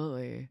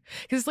 Absolutely.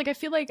 Because like I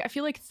feel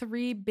like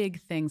three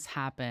big things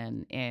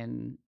happen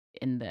in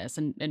this,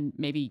 and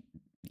maybe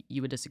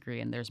you would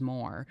disagree and there's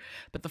more,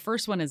 but the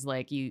first one is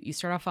like you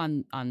start off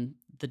on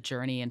the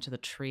journey into the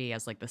tree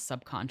as like the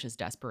subconscious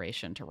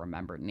desperation to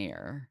remember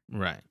NieR.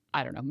 Right.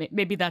 I don't know.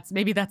 Maybe that's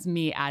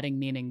me adding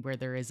meaning where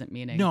there isn't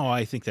meaning. No,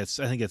 I think that's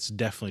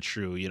definitely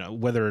true.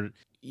 Whether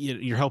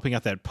you're helping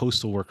out that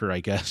postal worker, I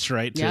guess,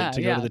 right?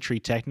 To go to the tree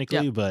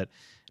technically, but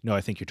no,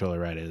 I think you're totally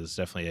right. It is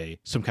definitely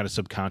some kind of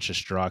subconscious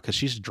draw because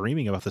she's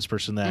dreaming about this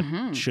person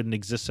that shouldn't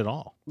exist at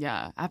all.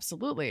 Yeah,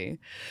 absolutely.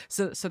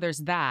 So there's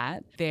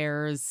that.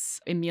 There's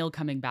Emil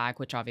coming back,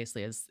 which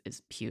obviously is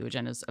huge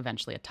and is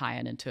eventually a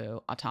tie-in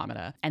into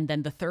Automata. And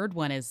then the third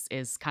one is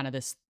kind of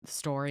this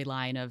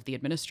storyline of the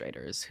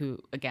administrators who,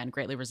 again,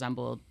 greatly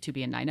resemble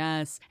 2B and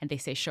 9S. And they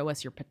say, show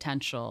us your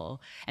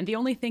potential. And the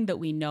only thing that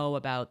we know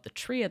about the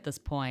tree at this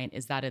point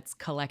is that it's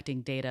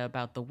collecting data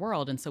about the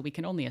world. And so we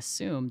can only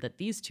assume that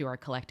these two are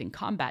collecting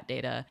combat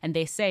data. And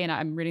they say, and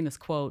I'm reading this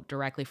quote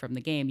directly from the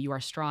game, "You are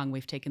strong.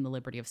 We've taken the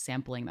liberty of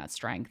sampling that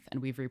strength,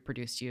 and we've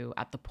reproduced you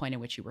at the point in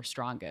which you were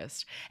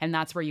strongest." And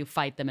that's where you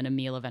fight them, and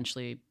Emil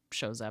eventually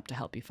shows up to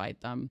help you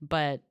fight them.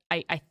 But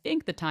I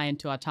think the tie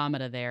into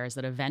Automata there is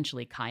that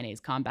eventually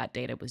Kaine's combat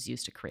data was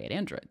used to create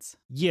androids.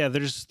 Yeah,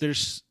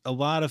 there's a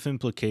lot of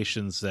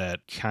implications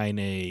that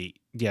Kaine,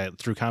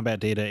 through combat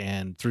data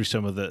and through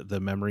some of the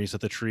memories that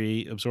the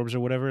tree absorbs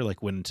or whatever,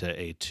 like went into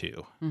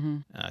A2.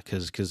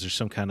 Because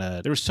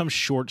there was some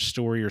short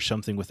story or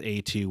something with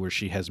A2 where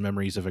she has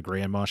memories of a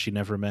grandma she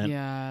never met.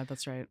 Yeah,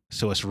 that's right.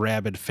 So us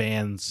rabid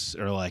fans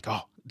are like,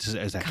 oh,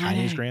 is that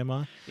Kaine's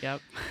grandma? Yep.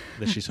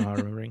 That she's somehow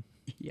remembering?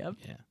 Yep.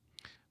 Yeah.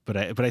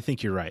 But I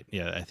think you're right.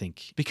 Yeah, I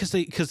think because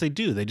they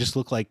just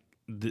look like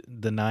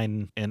the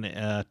 9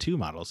 and 2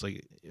 models.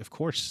 Like, of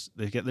course,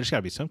 there's got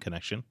to be some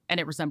connection. And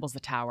it resembles the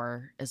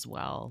tower as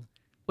well.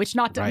 Which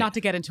not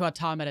to get into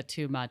Automata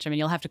too much. I mean,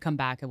 you'll have to come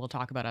back and we'll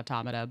talk about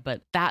Automata.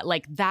 But that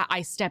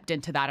I stepped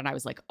into that and I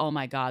was like, oh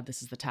my god,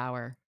 this is the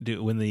tower.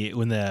 Dude, when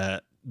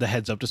the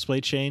heads up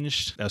display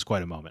changed, that was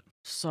quite a moment.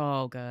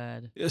 So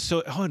good.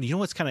 So, and you know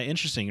what's kind of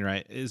interesting,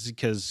 right? Is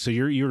because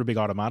you were a big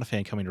Automata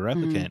fan coming to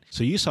Replicant,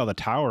 so you saw the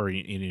tower and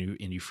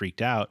you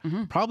freaked out.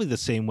 Probably the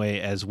same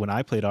way as when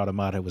I played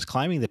Automata, was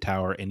climbing the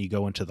tower and you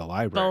go into the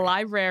library. The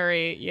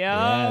library,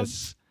 yeah.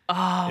 Yes.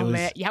 Oh,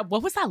 man. Yeah.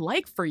 What was that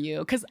like for you?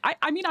 Because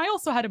I mean, I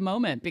also had a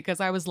moment because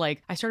I was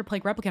like, I started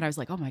playing Replicant. I was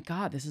like, oh my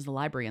God, this is the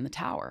library in the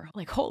tower.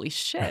 Like, holy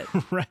shit.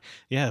 Right.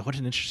 Yeah. What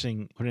an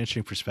interesting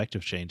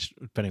perspective change,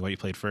 depending on what you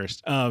played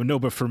first. No,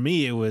 but for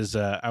me, it was,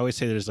 I always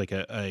say there's like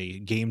a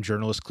game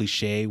journalist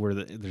cliche where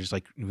there's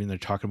like, when they're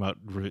talking about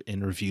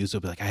in reviews,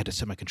 they'll be like, I had to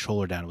set my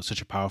controller down. It was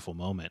such a powerful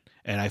moment.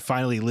 And I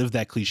finally lived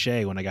that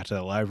cliche when I got to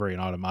the library in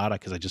Automata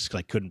because I just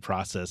like couldn't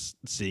process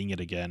seeing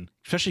it again.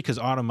 Especially because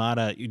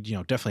Automata,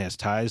 definitely has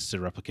ties to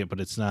Replicant, but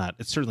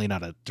it's certainly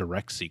not a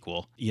direct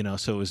sequel,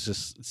 so it was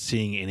just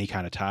seeing any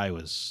kind of tie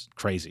was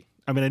crazy.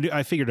 I mean,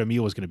 I figured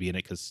Emil was going to be in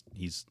it because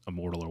he's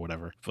immortal or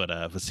whatever, but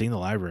seeing the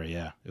library,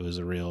 it was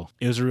a real,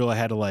 I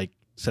had to like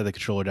set the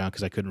controller down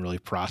because I couldn't really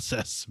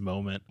process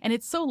moment. And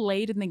it's so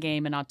late in the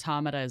game in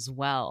Automata as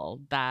well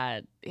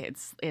that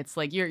it's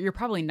like you're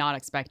probably not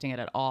expecting it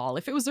at all.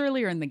 If it was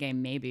earlier in the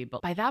game, maybe,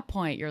 but by that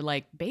point you're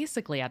like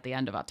basically at the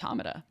end of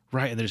Automata.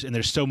 Right, and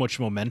there's so much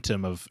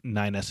momentum of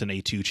 9S and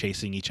A2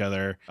 chasing each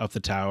other up the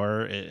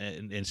tower,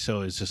 and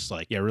so it's just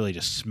like really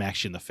just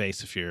smacks you in the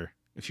face if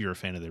you're a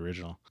fan of the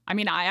original. I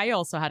mean, I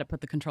also had to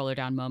put the controller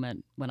down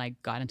moment when I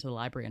got into the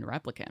library in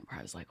Replicant, where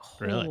I was like,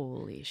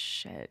 holy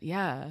shit.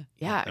 Yeah.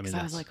 Because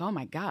I was like, oh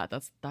my God,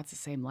 that's the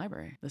same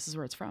library. This is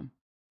where it's from.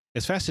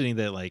 It's fascinating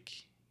that like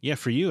Yeah,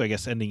 for you, I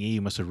guess ending E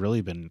must have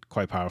really been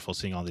quite powerful,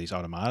 seeing all these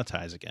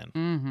automatize again.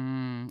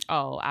 Mm-hmm.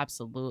 Oh,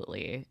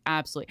 absolutely.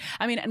 Absolutely.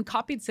 I mean, and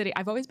copied city,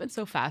 I've always been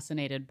so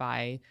fascinated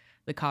by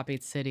the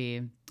copied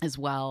city as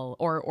well.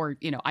 Or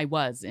I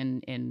was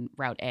in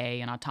Route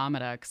A and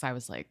Automata, because I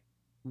was like,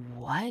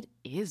 what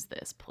is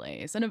this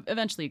place? And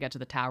eventually you get to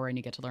the tower and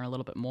you get to learn a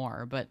little bit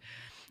more. But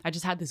I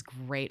just had this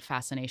great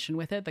fascination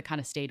with it that kind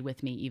of stayed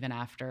with me even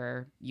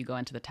after you go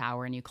into the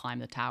tower and you climb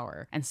the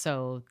tower. And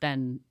so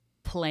then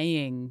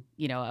playing,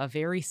 a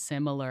very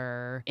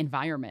similar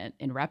environment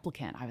in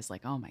Replicant, I was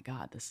like, oh my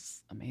God, this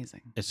is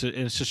amazing. It's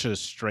such a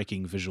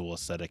striking visual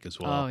aesthetic as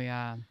well. Oh,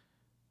 yeah.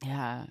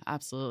 Yeah,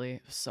 absolutely.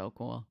 So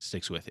cool.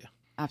 Sticks with you.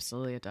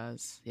 Absolutely, it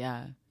does.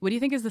 Yeah. What do you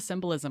think is the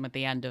symbolism at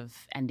the end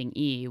of ending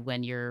E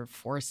when you're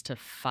forced to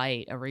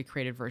fight a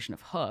recreated version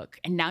of Hook?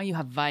 And now you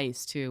have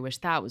Vice too,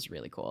 which that was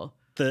really cool.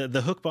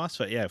 The Hook boss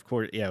fight, yeah, of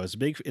course, yeah, it was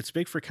big. It's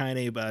big for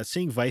Kaine, but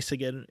seeing Vice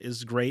again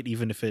is great,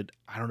 even if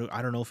I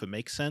don't know if it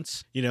makes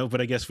sense, But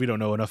I guess we don't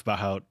know enough about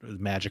how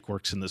magic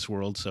works in this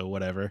world, so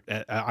whatever.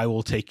 I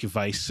will take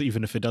Vice,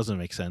 even if it doesn't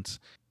make sense.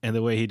 And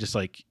the way he just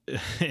like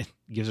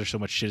gives her so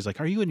much shit, is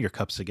like, "Are you in your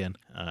cups again?"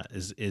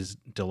 Is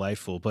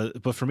delightful.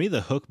 But for me,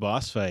 the Hook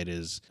boss fight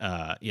is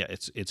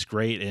it's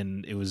great,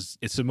 and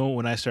it's the moment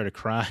when I started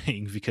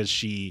crying because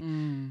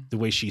the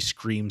way she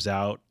screams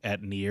out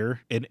at NieR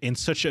in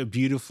such a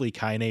beautifully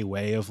Kaine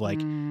way of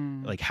like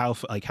how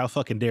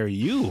fucking dare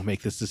you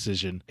make this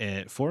decision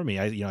for me?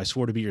 I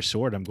swore to be your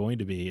sword. I'm going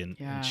to be, and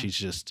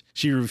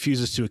she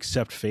refuses to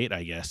accept fate,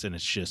 I guess, and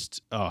it's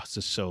just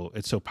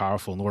so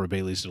powerful. And Laura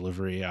Bailey's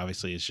delivery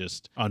obviously is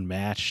just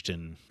unmatched,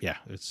 and yeah,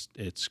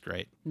 it's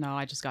great. No,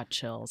 I just got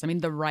chills. I mean,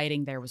 the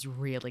writing there was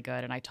really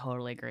good, and I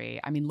totally agree.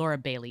 I mean, Laura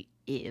Bailey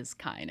is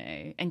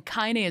Kaine, and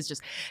Kaine is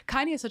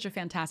such a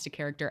fantastic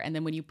character. And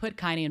then when you put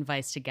Kaine and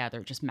Vice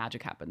together, just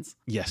magic happens.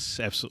 Yes,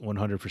 absolutely,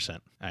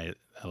 100%. I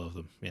love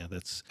them. Yeah,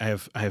 I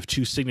have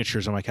two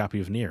signatures on my copy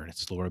of NieR, and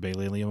it's Laura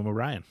Bailey and Liam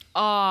O'Brien.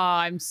 Oh,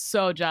 I'm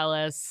so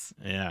jealous.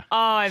 Yeah. Oh,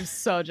 I'm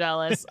so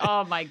jealous.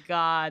 Oh my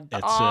God.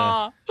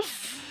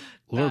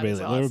 Laura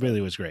Bailey. Awesome. Laura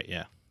Bailey was great.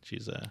 Yeah.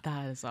 She's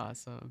that is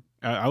awesome.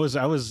 I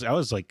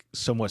was like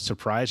somewhat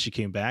surprised she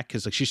came back,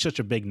 because like she's such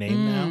a big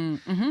name now.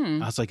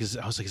 Mm-hmm. I was like, is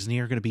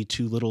NieR going to be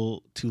too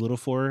little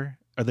for her?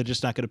 Are they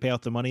just not going to pay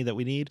out the money that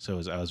we need?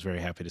 So I was very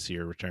happy to see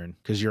her return,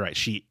 because you're right,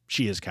 she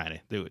is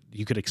Kaine.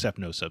 You could accept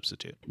no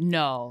substitute.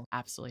 No,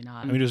 absolutely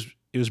not. I mean,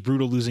 it was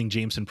brutal losing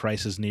Jameson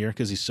Price as NieR,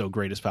 because he's so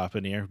great as Papa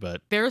NieR,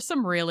 but there's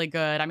some really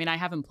good, I mean, I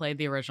haven't played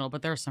the original,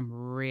 but there are some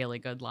really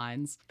good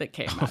lines that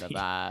came out of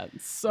that.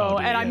 So,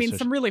 dude, and I mean,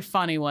 some really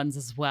funny ones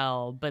as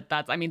well, but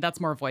that's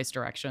more voice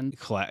direction.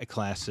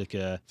 Classic.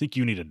 I think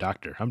you need a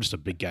doctor. I'm just a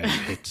big guy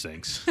who hits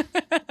things.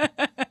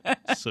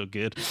 So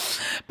good.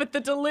 But the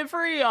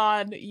delivery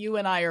on "You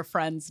and I are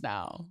friends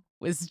now"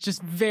 was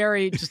just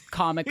very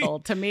comical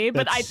to me.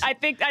 But I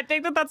think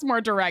that's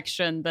more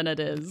direction than it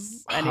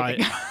is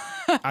anything.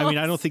 I mean,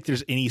 I don't think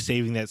there's any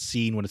saving that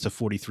scene when it's a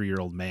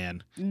 43-year-old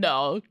man.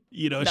 No.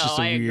 It's just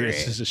a weird,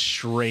 it's just a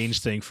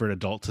strange thing for an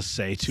adult to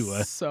say to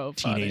a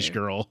teenage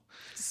girl.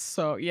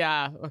 So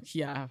yeah,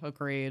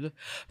 agreed.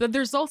 But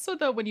there's also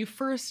when you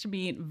first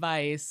meet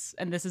Vice,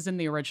 and this is in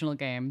the original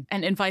game,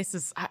 and Vice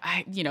is,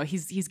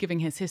 he's giving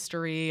his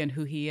history and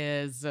who he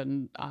is,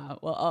 and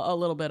a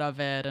little bit of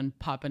it, and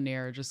Papa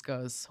NieR just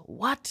goes,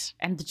 "What?"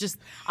 And just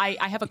I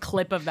have a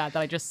clip of that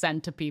I just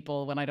send to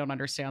people when I don't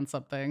understand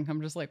something.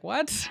 I'm just like,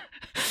 "What?"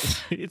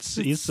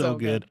 He's so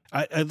good.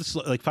 I just,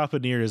 like, Papa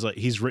NieR is like,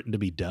 he's written to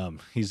be dumb.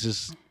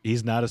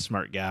 He's not a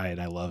smart guy, and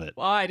I love it.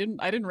 Well, I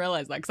didn't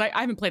realize that, because I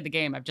haven't played the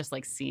game. I've just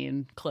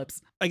seen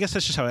clips. I guess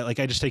that's just how I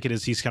just take it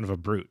as he's kind of a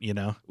brute,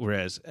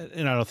 Whereas,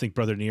 and I don't think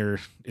Brother NieR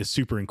is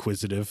super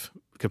inquisitive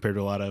compared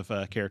to a lot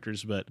of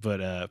characters, but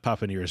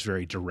Papa NieR is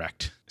very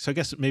direct. So I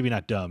guess maybe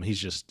not dumb. He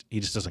just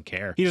doesn't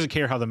care. He doesn't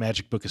care how the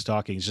magic book is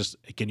talking. He's just,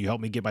 can you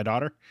help me get my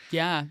daughter?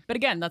 Yeah. But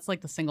again, that's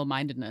like the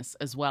single-mindedness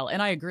as well.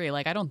 And I agree.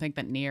 Like, I don't think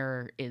that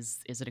NieR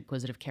is an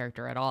inquisitive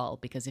character at all,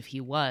 because if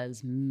he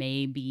was,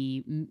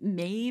 maybe,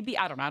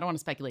 I don't know. I don't want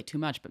to speculate too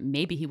much, but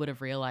maybe he would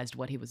have realized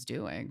what he was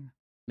doing.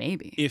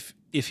 Maybe. If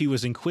he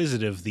was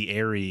inquisitive, the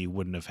Aerie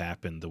wouldn't have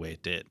happened the way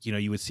it did.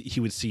 He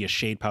would see a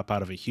shade pop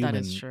out of a human.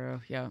 That is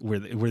true. Yeah. Where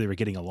they were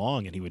getting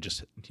along, and he would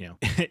just,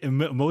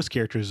 most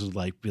characters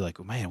would be like,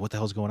 oh, man, what the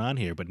hell's going on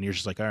here? But NieR's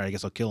just like, all right, I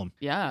guess I'll kill him.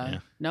 Yeah.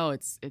 No,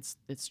 it's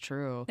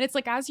true. And it's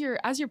like, as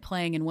you're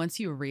playing, and once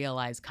you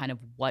realize kind of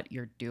what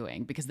you're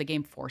doing, because the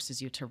game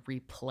forces you to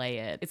replay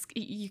it,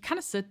 you kind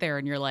of sit there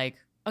and you're like,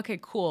 okay,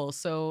 cool.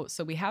 So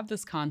we have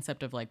this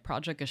concept of like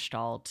Project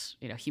Gestalt,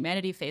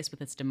 humanity faced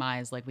with its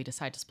demise, like we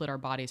decide to split our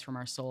bodies from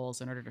our souls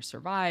in order to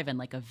survive. And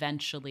like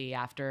eventually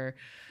after,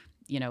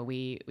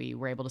 we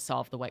were able to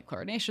solve the white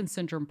chlorination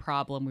syndrome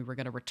problem, we were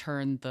going to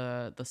return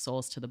the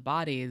souls to the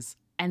bodies.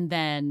 And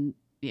then,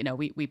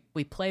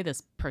 we play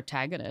this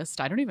protagonist.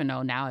 I don't even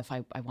know now if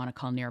I want to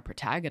call NieR a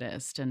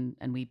protagonist, and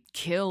we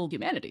kill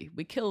humanity.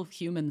 We kill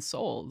human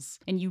souls.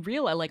 And you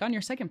realize, like, on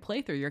your second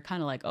playthrough, you're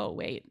kind of like, oh,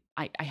 wait,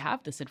 I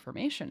have this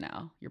information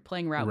now. You're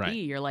playing Route Right.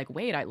 B. You're like,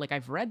 wait,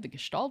 I've read the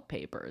Gestalt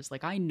papers.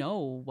 Like, I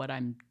know what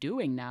I'm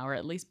doing now, or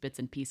at least bits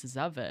and pieces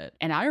of it.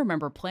 And I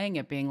remember playing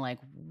it being like,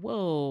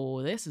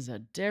 whoa, this is a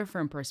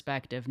different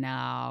perspective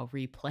now,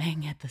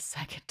 replaying it the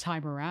second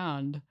time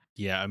around.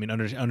 Yeah, I mean,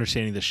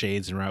 understanding the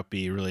shades in Route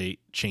B really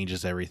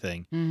changes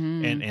everything,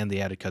 and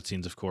the added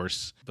cutscenes, of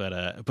course. But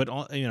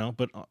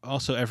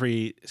also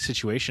every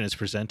situation is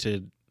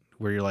presented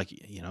where you're like,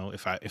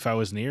 if I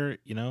was NieR,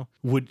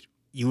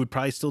 you would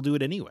probably still do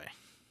it anyway,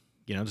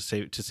 to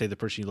say the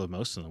person you love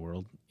most in the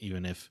world,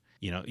 even if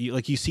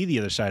you see the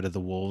other side of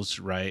the wolves,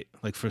 right?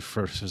 Like for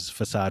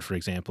Facade, for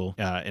example,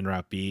 in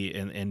Route B,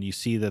 and you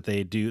see that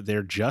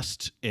they're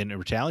just in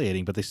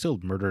retaliating, but they still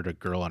murdered a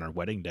girl on her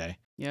wedding day.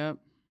 Yep.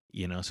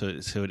 So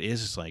it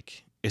is just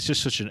like, it's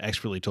just such an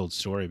expertly told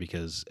story,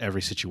 because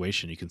every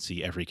situation you can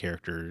see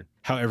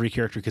how every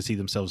character can see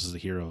themselves as the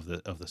hero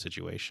of the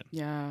situation.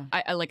 Yeah.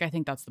 I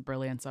think that's the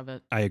brilliance of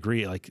it. I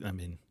agree. Like, I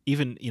mean,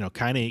 even,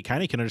 Kaine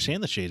can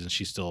understand the shades and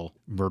she's still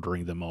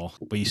murdering them all,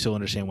 but you still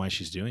understand why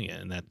she's doing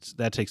it. And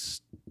that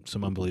takes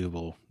some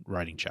unbelievable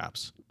writing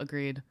chops.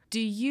 Agreed. Do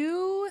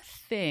you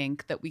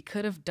think that we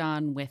could have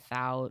done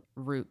without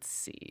Route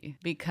C?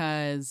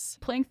 Because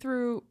playing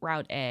through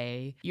Route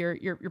A, you're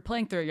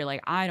playing through it, you're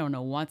like, I don't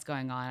know what's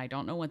going on. I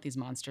don't know what these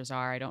monsters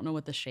are. I don't know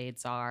what the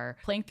shades are.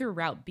 Playing through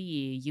Route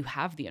B, you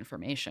have the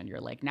information. You're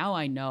like, now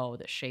I know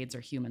that shades are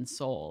human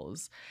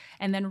souls.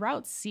 And then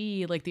Route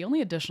C, like the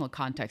only additional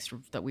context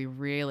that we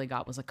really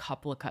got was a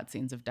couple of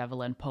cutscenes of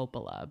Devil and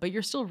Popola, but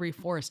you're still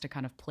reforced to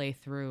kind of play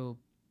through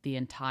the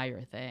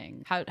entire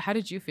thing. How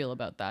did you feel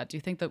about that? Do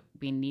you think that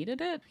we needed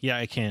it? Yeah,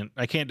 I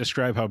can't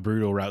describe how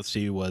brutal Route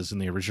C was in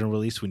the original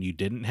release when you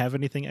didn't have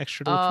anything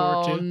extra to look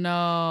forward to. Oh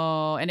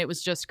no. And it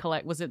was just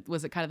was it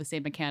kind of the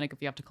same mechanic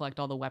if you have to collect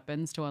all the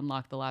weapons to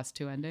unlock the last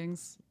two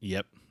endings?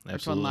 Yep. Absolutely. Or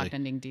to unlock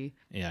ending D.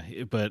 Yeah,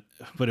 but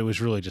it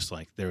was really just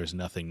like there was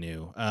nothing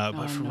new.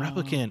 But for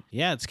Replicant,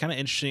 yeah, it's kind of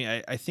interesting.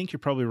 I think you're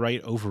probably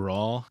right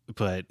overall,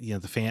 but the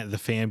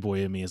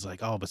fanboy in me is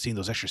like, oh, but seeing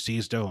those extra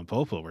C's, Doe, and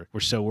Popo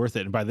were so worth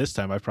it. And by this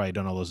time, I've probably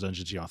done all those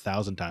dungeons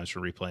 1,000 times for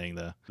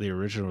replaying the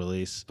original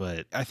release.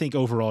 But I think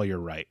overall you're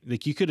right.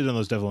 Like, you could have done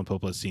those Devil and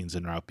Popo scenes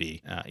in Route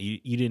B.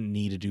 You didn't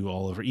need to do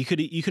all over. You could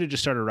have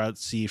just started Route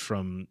C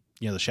from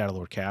the Shadow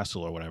Lord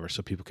Castle or whatever,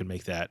 so people can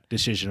make that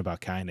decision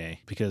about Kaine,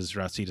 because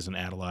Route C doesn't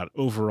add a lot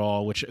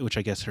overall, which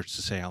I guess hurts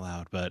to say out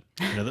loud. But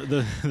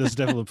those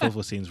Devil and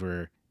Popo scenes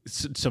were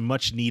some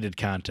much needed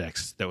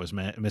context that was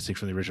missing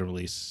from the original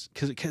release,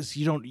 because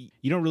you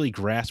don't really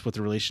grasp what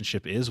the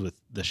relationship is with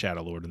the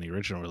Shadow Lord in the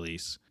original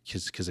release,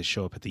 because they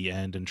show up at the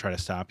end and try to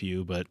stop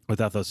you, but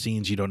without those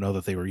scenes you don't know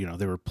that they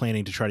were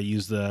planning to try to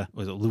use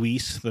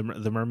Luis,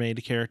 the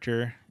mermaid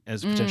character,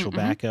 as a potential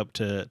backup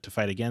to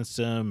fight against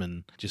them,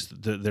 and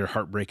just their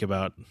heartbreak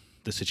about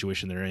the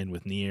situation they're in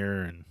with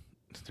NieR, and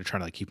they're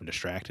trying to keep them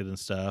distracted and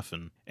stuff.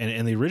 And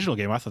in the original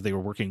game, I thought they were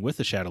working with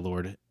the Shadow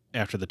Lord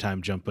after the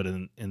time jump, but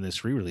in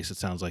this re-release, it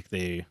sounds like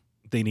they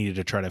needed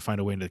to try to find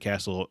a way into the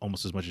castle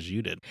almost as much as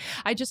you did.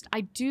 I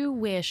do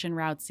wish in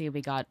Route C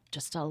we got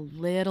just a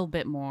little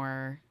bit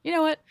more. You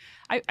know what?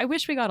 I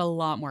wish we got a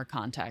lot more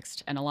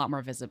context and a lot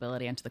more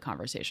visibility into the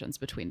conversations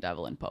between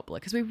Devil and Popola,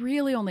 because we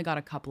really only got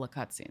a couple of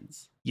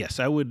cutscenes. Yes,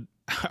 I would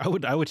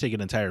take an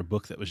entire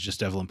book that was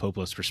just Devil and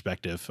Popola's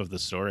perspective of the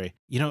story.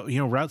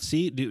 Route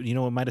C,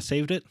 what might have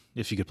saved it?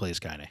 If you could play as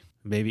Kaine.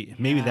 Maybe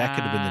that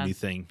could have been the new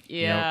thing.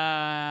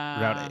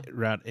 Yeah.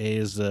 Route A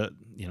is the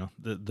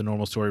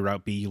normal story.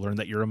 Route B, you learn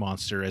that you're a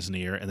monster as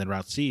NieR, and then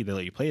Route C, they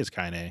let you play as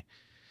Kaine.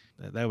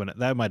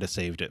 That might have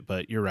saved it,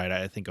 but you're right.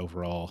 I think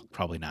overall,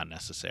 probably not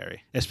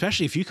necessary.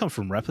 Especially if you come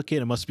from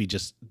Replicant, it must be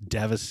just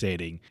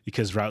devastating,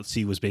 because Route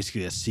C was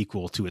basically a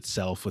sequel to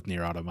itself with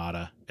NieR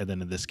Automata, and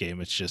then in this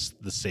game, it's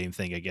just the same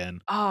thing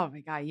again. Oh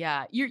my god,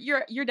 yeah.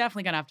 You're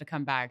definitely gonna have to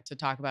come back to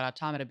talk about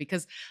Automata,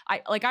 because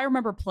I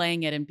remember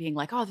playing it and being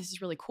like, oh, this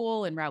is really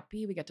cool. In Route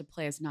B, we get to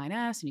play as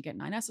 9S, and you get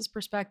 9S's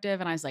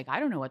perspective, and I was like,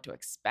 I don't know what to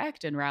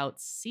expect in Route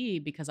C,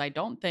 because I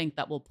don't think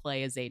that we'll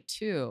play as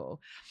A2.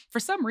 For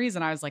some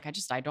reason, I was like,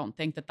 I don't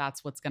think that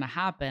that's what's going to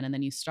happen. And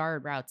then you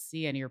start Route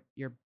C and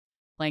you're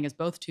playing as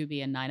both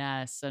 2B and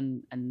 9S,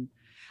 and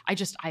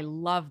I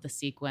love the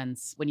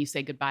sequence when you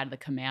say goodbye to the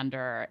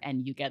commander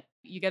and you get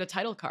a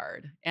title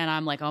card, and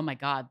I'm like, oh my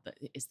god,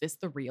 is this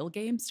the real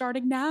game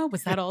starting now?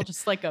 Was that all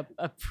just like a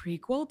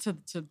prequel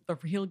to the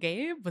real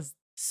game? Was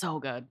so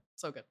good.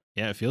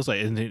 Yeah, it feels like,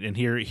 and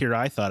here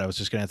I thought I was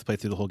just gonna have to play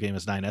through the whole game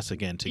as 9S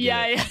again to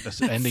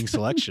get an ending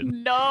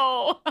selection.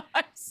 No,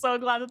 I'm so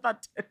glad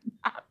that didn't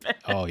happen.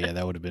 Oh yeah,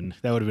 that would have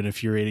been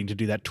infuriating to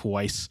do that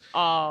twice.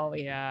 Oh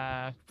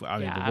yeah. I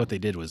mean, but what they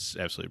did was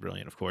absolutely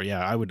brilliant. Of course,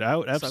 yeah, I would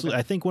absolutely. So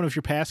I think one of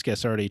your past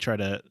guests already tried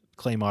to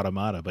claim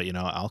Automata, but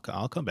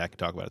I'll come back and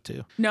talk about it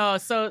too. No,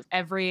 so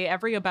every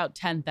about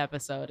 10th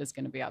episode is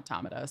going to be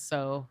Automata,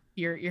 so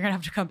you're gonna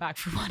have to come back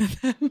for one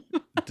of them.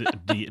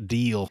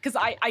 Deal. Because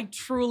I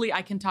truly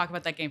can talk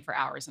about that game for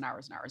hours and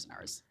hours and hours and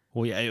hours.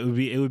 Well, yeah,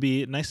 it would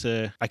be nice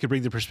to I could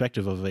bring the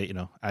perspective of I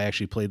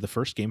actually played the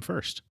first game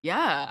first.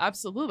 Yeah,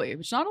 absolutely.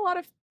 Which not a lot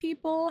of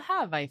people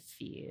have, I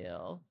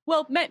feel.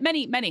 Well,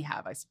 many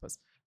have, I suppose.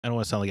 I don't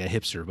want to sound like a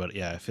hipster, but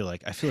yeah, I feel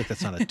like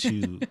that's not a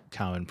too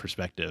common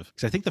perspective,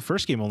 because I think the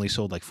first game only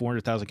sold like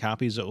 400,000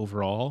 copies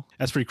overall.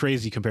 That's pretty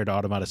crazy compared to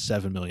Automata's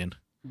 7 million.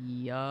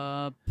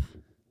 Yup.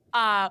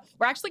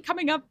 We're actually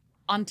coming up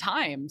on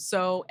time.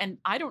 So, and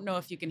I don't know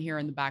if you can hear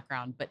in the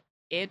background, but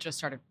it just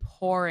started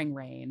pouring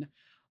rain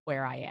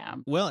where I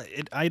am. Well,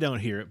 I don't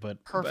hear it,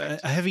 but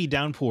Perfect. A heavy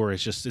downpour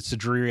is it's a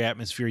dreary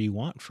atmosphere you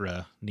want for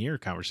a NieR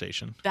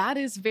conversation. That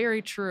is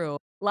very true.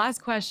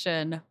 Last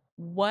question.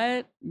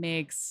 What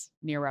makes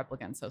NieR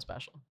Replicant so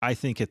special? I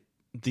think at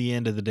the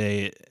end of the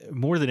day,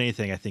 more than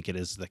anything, I think it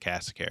is the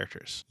cast of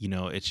characters.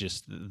 It's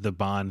just the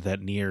bond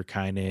that NieR,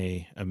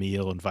 Kaine,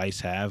 Emil, and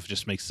Weiss have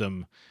just makes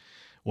them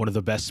one of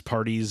the best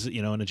parties,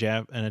 in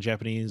a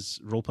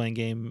Japanese role-playing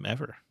game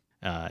ever.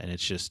 And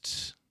it's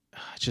just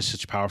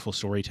such powerful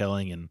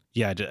storytelling. And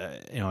yeah,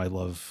 I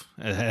love,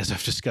 as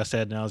I've discussed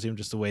ad nauseum,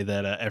 just the way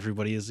that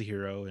everybody is a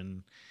hero.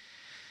 And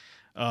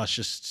it's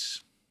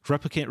just...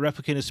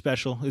 Replicant is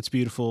special. It's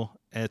beautiful.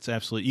 It's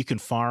absolutely. You can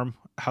farm.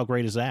 How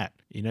great is that?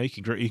 You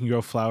can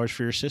grow flowers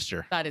for your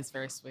sister. That is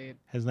very sweet.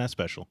 Isn't that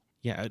special?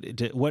 Yeah.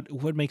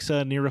 What makes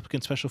NieR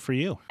Replicant special for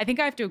you? I think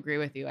I have to agree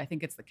with you. I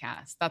think it's the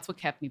cast. That's what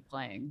kept me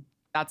playing.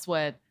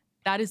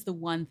 That is the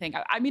one thing.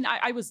 I mean,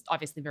 I was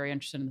obviously very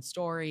interested in the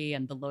story,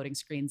 and the loading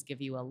screens give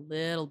you a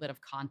little bit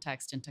of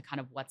context into kind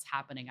of what's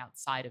happening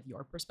outside of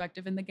your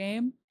perspective in the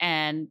game.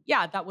 And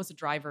yeah, that was a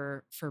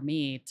driver for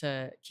me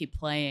to keep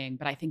playing.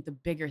 But I think the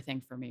bigger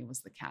thing for me was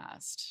the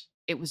cast.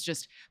 It was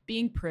just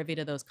being privy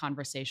to those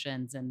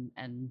conversations,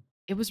 and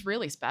it was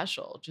really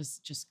special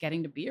just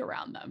getting to be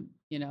around them.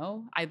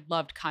 I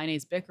loved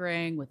Kaine's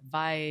bickering with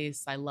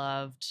Weiss. I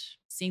loved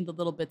seeing the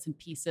little bits and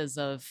pieces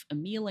of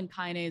Emil and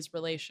Kaine's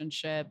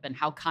relationship, and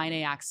how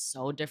Kaine acts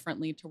so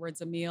differently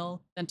towards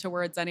Emil than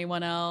towards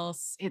anyone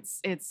else.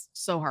 It's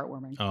so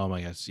heartwarming. Oh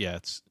my gosh, yeah,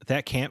 it's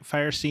that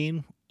campfire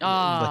scene,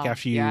 Oh, like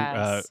after you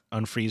yes.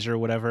 unfreeze her or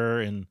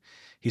whatever, and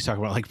he's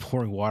talking about like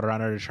pouring water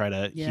on her to try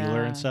to heal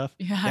her and stuff.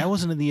 Yeah. That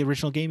wasn't in the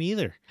original game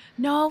either.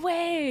 No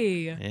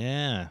way.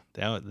 Yeah,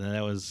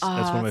 that's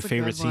one of my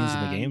favorite scenes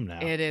in the game now.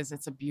 It is.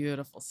 It's a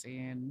beautiful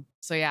scene.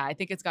 So yeah, I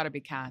think it's got to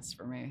be cast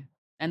for me.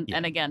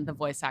 And again, the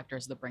voice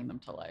actors that bring them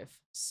to life.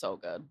 So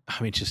good.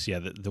 I mean, just,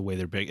 the way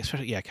they're big.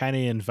 Especially, Kaine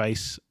and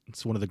Weiss.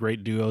 It's one of the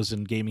great duos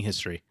in gaming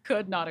history.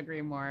 Could not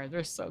agree more.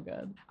 They're so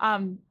good.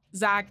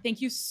 Zack,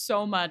 thank you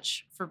so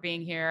much for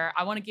being here.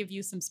 I want to give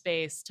you some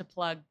space to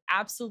plug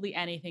absolutely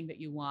anything that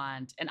you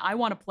want. And I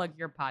want to plug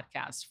your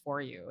podcast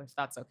for you, if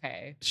that's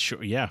okay.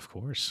 Sure. Yeah, of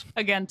course.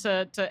 Again,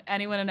 to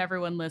anyone and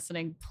everyone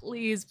listening,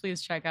 please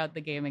check out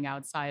The Gaming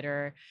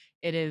Outsider.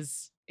 It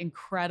is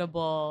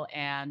incredible.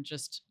 And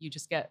you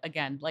just get,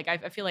 again, like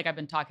I feel like I've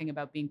been talking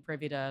about being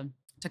privy to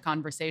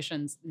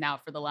conversations now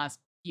for the last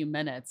few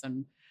minutes,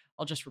 and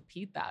I'll just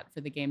repeat that for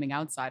The Gaming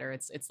Outsider.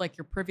 It's like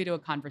you're privy to a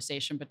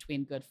conversation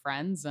between good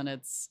friends, and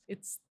it's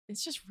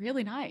just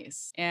really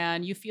nice,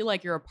 and you feel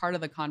like you're a part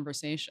of the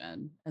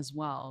conversation as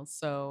well.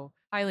 So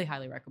highly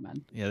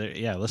recommend.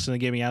 Yeah, listen to The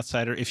Gaming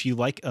Outsider. If you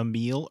like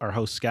Emil, our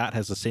host Scott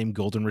has the same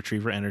golden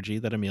retriever energy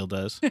that Emil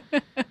does.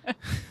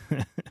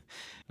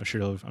 I'm sure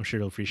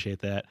he'll appreciate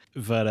that.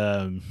 But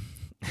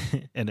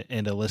and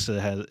Alyssa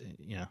has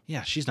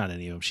she's not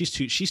any of them. She's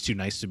too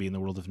nice to be in the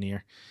world of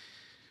NieR.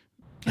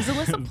 Has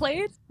Alyssa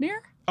played NieR?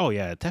 Oh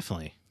yeah,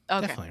 definitely.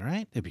 Okay. Definitely,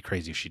 right? It'd be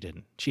crazy if she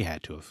didn't. She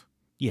had to have.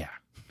 Yeah.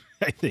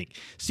 I think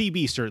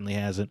CB certainly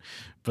hasn't,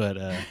 but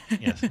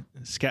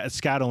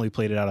Scott only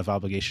played it out of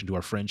obligation to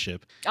our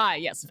friendship.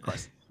 Yes, of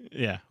course.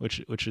 Yeah,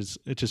 which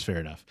is fair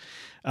enough.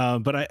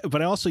 But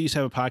I also used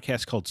to have a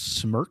podcast called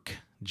Smirk,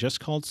 just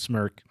called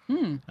Smirk.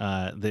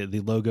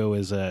 The logo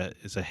is a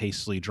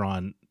hastily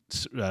drawn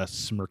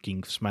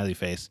smirking smiley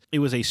face. It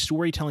was a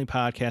storytelling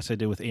podcast I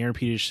did with Aaron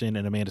Peterson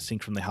and Amanda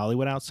Sink from The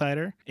Hollywood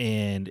Outsider,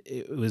 and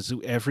it was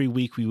every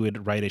week we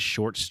would write a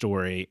short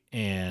story,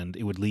 and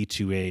it would lead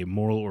to a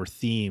moral or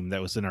theme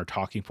that was in our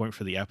talking point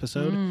for the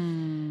episode.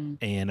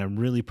 And I'm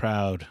really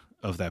proud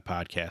of that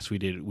podcast. We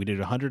did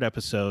 100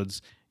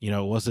 episodes. It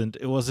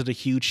wasn't a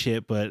huge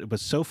hit, but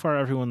so far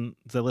everyone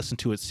that listened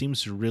to it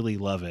seems to really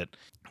love it.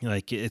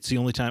 Like, it's the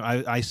only time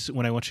I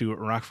when I went to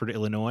Rockford,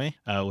 Illinois,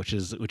 which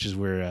is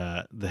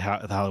where the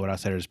Hollywood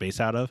Outsider is based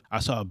out of,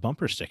 I saw a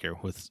bumper sticker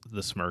with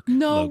the Smirk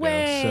logo.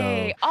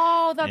 Way!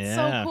 So, that's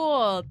so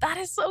cool. That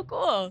is so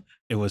cool.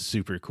 It was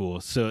super cool.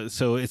 So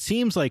it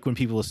seems like when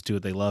people listen to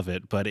it, they love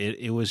it. But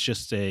it was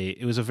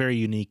a very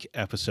unique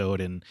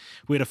episode, and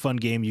we had a fun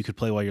game you could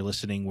play while you're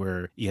listening,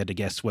 where you had to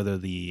guess whether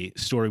the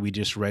story we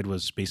just read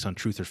was based on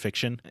truth or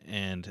fiction.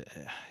 And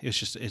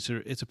it's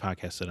a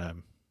podcast that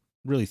I'm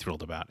really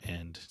thrilled about.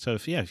 And so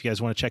if you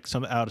guys want to check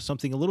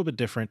something a little bit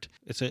different,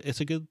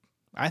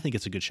 I think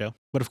it's a good show.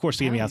 But of course,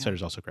 The Gaming Outsider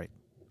is also great,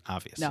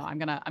 obviously. No, I'm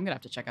gonna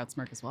have to check out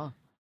Smirk as well.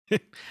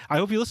 I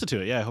hope you listen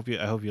to it. Yeah, I hope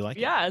you like it.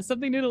 Yeah, it's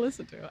something new to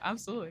listen to.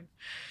 Absolutely.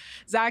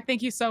 Zack,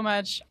 thank you so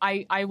much.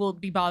 I will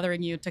be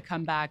bothering you to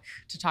come back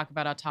to talk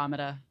about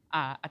Automata.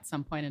 at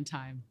some point in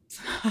time.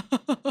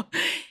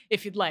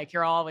 If you'd like,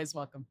 you're always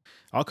welcome.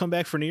 I'll come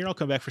back for NieR. I'll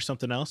come back for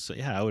something else. So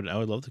yeah, I would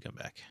love to come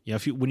back. Yeah,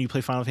 when you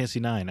play Final Fantasy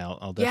 9,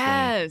 I'll definitely.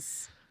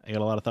 Yes. I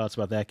got a lot of thoughts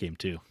about that game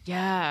too.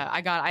 Yeah,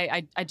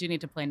 I do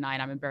need to play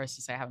 9. I'm embarrassed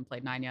to say I haven't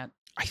played 9 yet.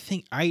 I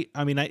think I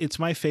mean it's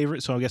my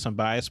favorite, so I guess I'm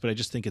biased, but I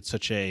just think it's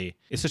such an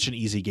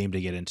easy game to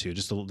get into.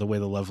 Just the way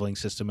the leveling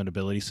system and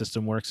ability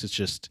system works,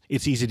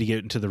 it's easy to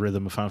get into the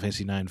rhythm of Final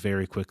Fantasy 9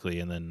 very quickly,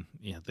 and then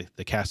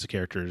the cast of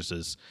characters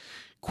is,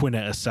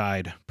 Quina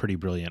aside, pretty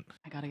brilliant.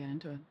 I gotta get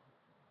into it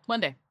one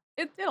day.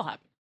 It'll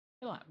happen.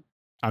 It'll happen.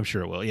 I'm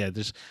sure it will. Yeah,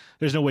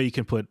 there's no way you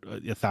can put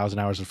 1,000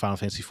 hours of Final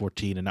Fantasy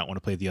 14 and not want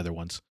to play the other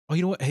ones. Oh,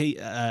 you know what? Hey,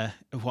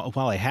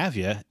 while I have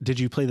you, did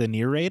you play the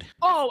NieR raid?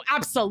 Oh,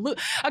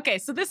 absolutely. Okay,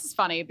 so this is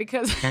funny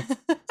because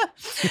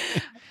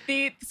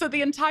the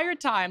entire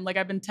time, like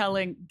I've been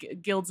telling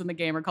guilds in the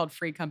game are called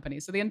free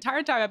companies. So the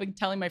entire time I've been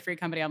telling my free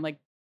company, I'm like,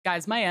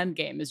 guys, my end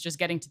game is just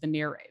getting to the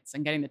NieR raids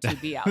and getting the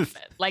 2B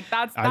outfit. Like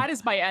that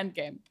is my end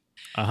game.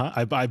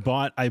 I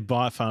bought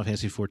Final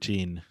Fantasy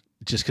 14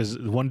 just because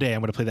one day I'm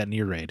going to play that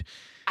NieR raid.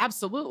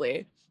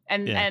 Absolutely.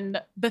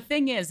 And the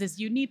thing is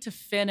you need to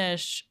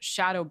finish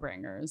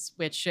Shadowbringers,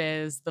 which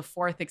is the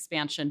 4th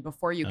expansion,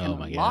 before you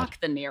can unlock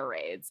the NieR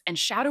raids. And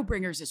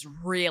Shadowbringers is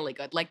really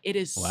good. Like it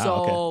is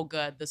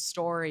good. The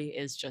story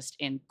is just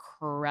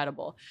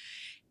incredible.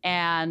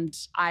 And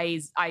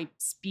I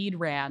speed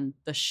ran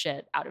the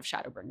shit out of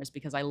Shadowbringers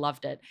because I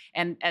loved it.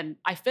 And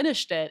I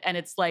finished it, and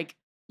it's like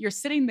you're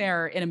sitting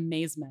there in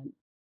amazement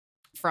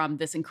from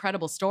this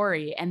incredible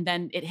story. And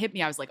then it hit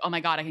me. I was like, oh my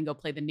God, I can go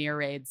play the NieR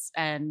raids.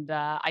 And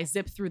I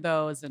zipped through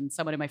those, and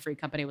someone in my free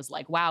company was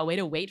like, wow, way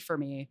to wait for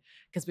me.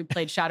 Because we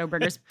played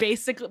Shadowbringers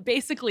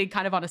basically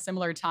kind of on a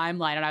similar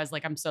timeline. And I was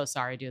like, I'm so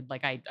sorry, dude.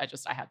 Like I had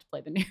to play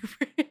the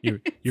NieR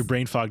raids. Your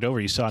brain fogged over.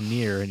 You saw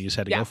NieR and you just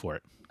had to go for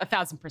it.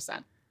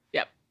 1,000%.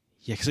 Yep.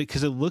 Yeah,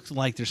 because it looked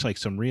like there's like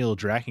some real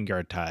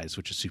Drakengard ties,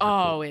 which is super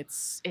cool.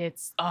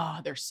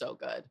 They're so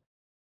good.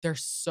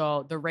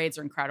 The raids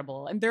are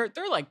incredible, and they're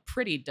like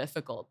pretty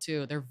difficult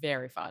too. They're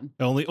very fun.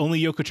 Only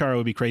Yokotaro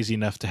would be crazy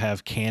enough to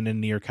have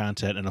canon NieR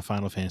content in a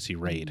Final Fantasy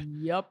raid.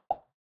 Yep,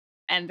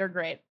 and they're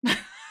great. I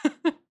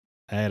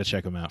had to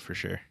check them out for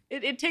sure.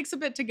 It takes a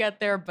bit to get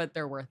there, but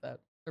they're worth it.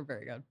 They're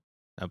very good.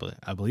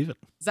 I believe it.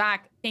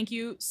 Zach, thank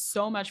you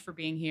so much for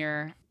being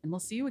here, and we'll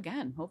see you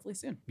again, hopefully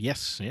soon.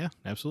 Yes, yeah,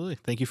 absolutely.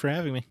 Thank you for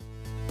having me.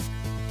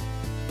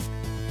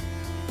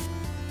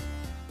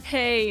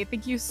 Hey,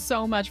 thank you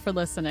so much for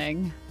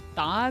listening.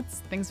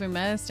 Thoughts, things we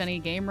missed, any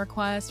game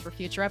requests for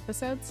future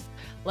episodes?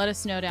 Let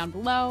us know down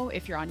below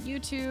if you're on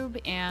YouTube.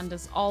 And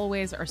as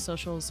always, our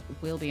socials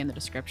will be in the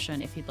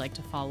description if you'd like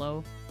to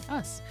follow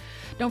us.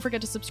 Don't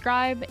forget to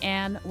subscribe,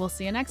 and we'll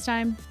see you next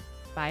time.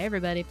 Bye,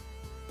 everybody.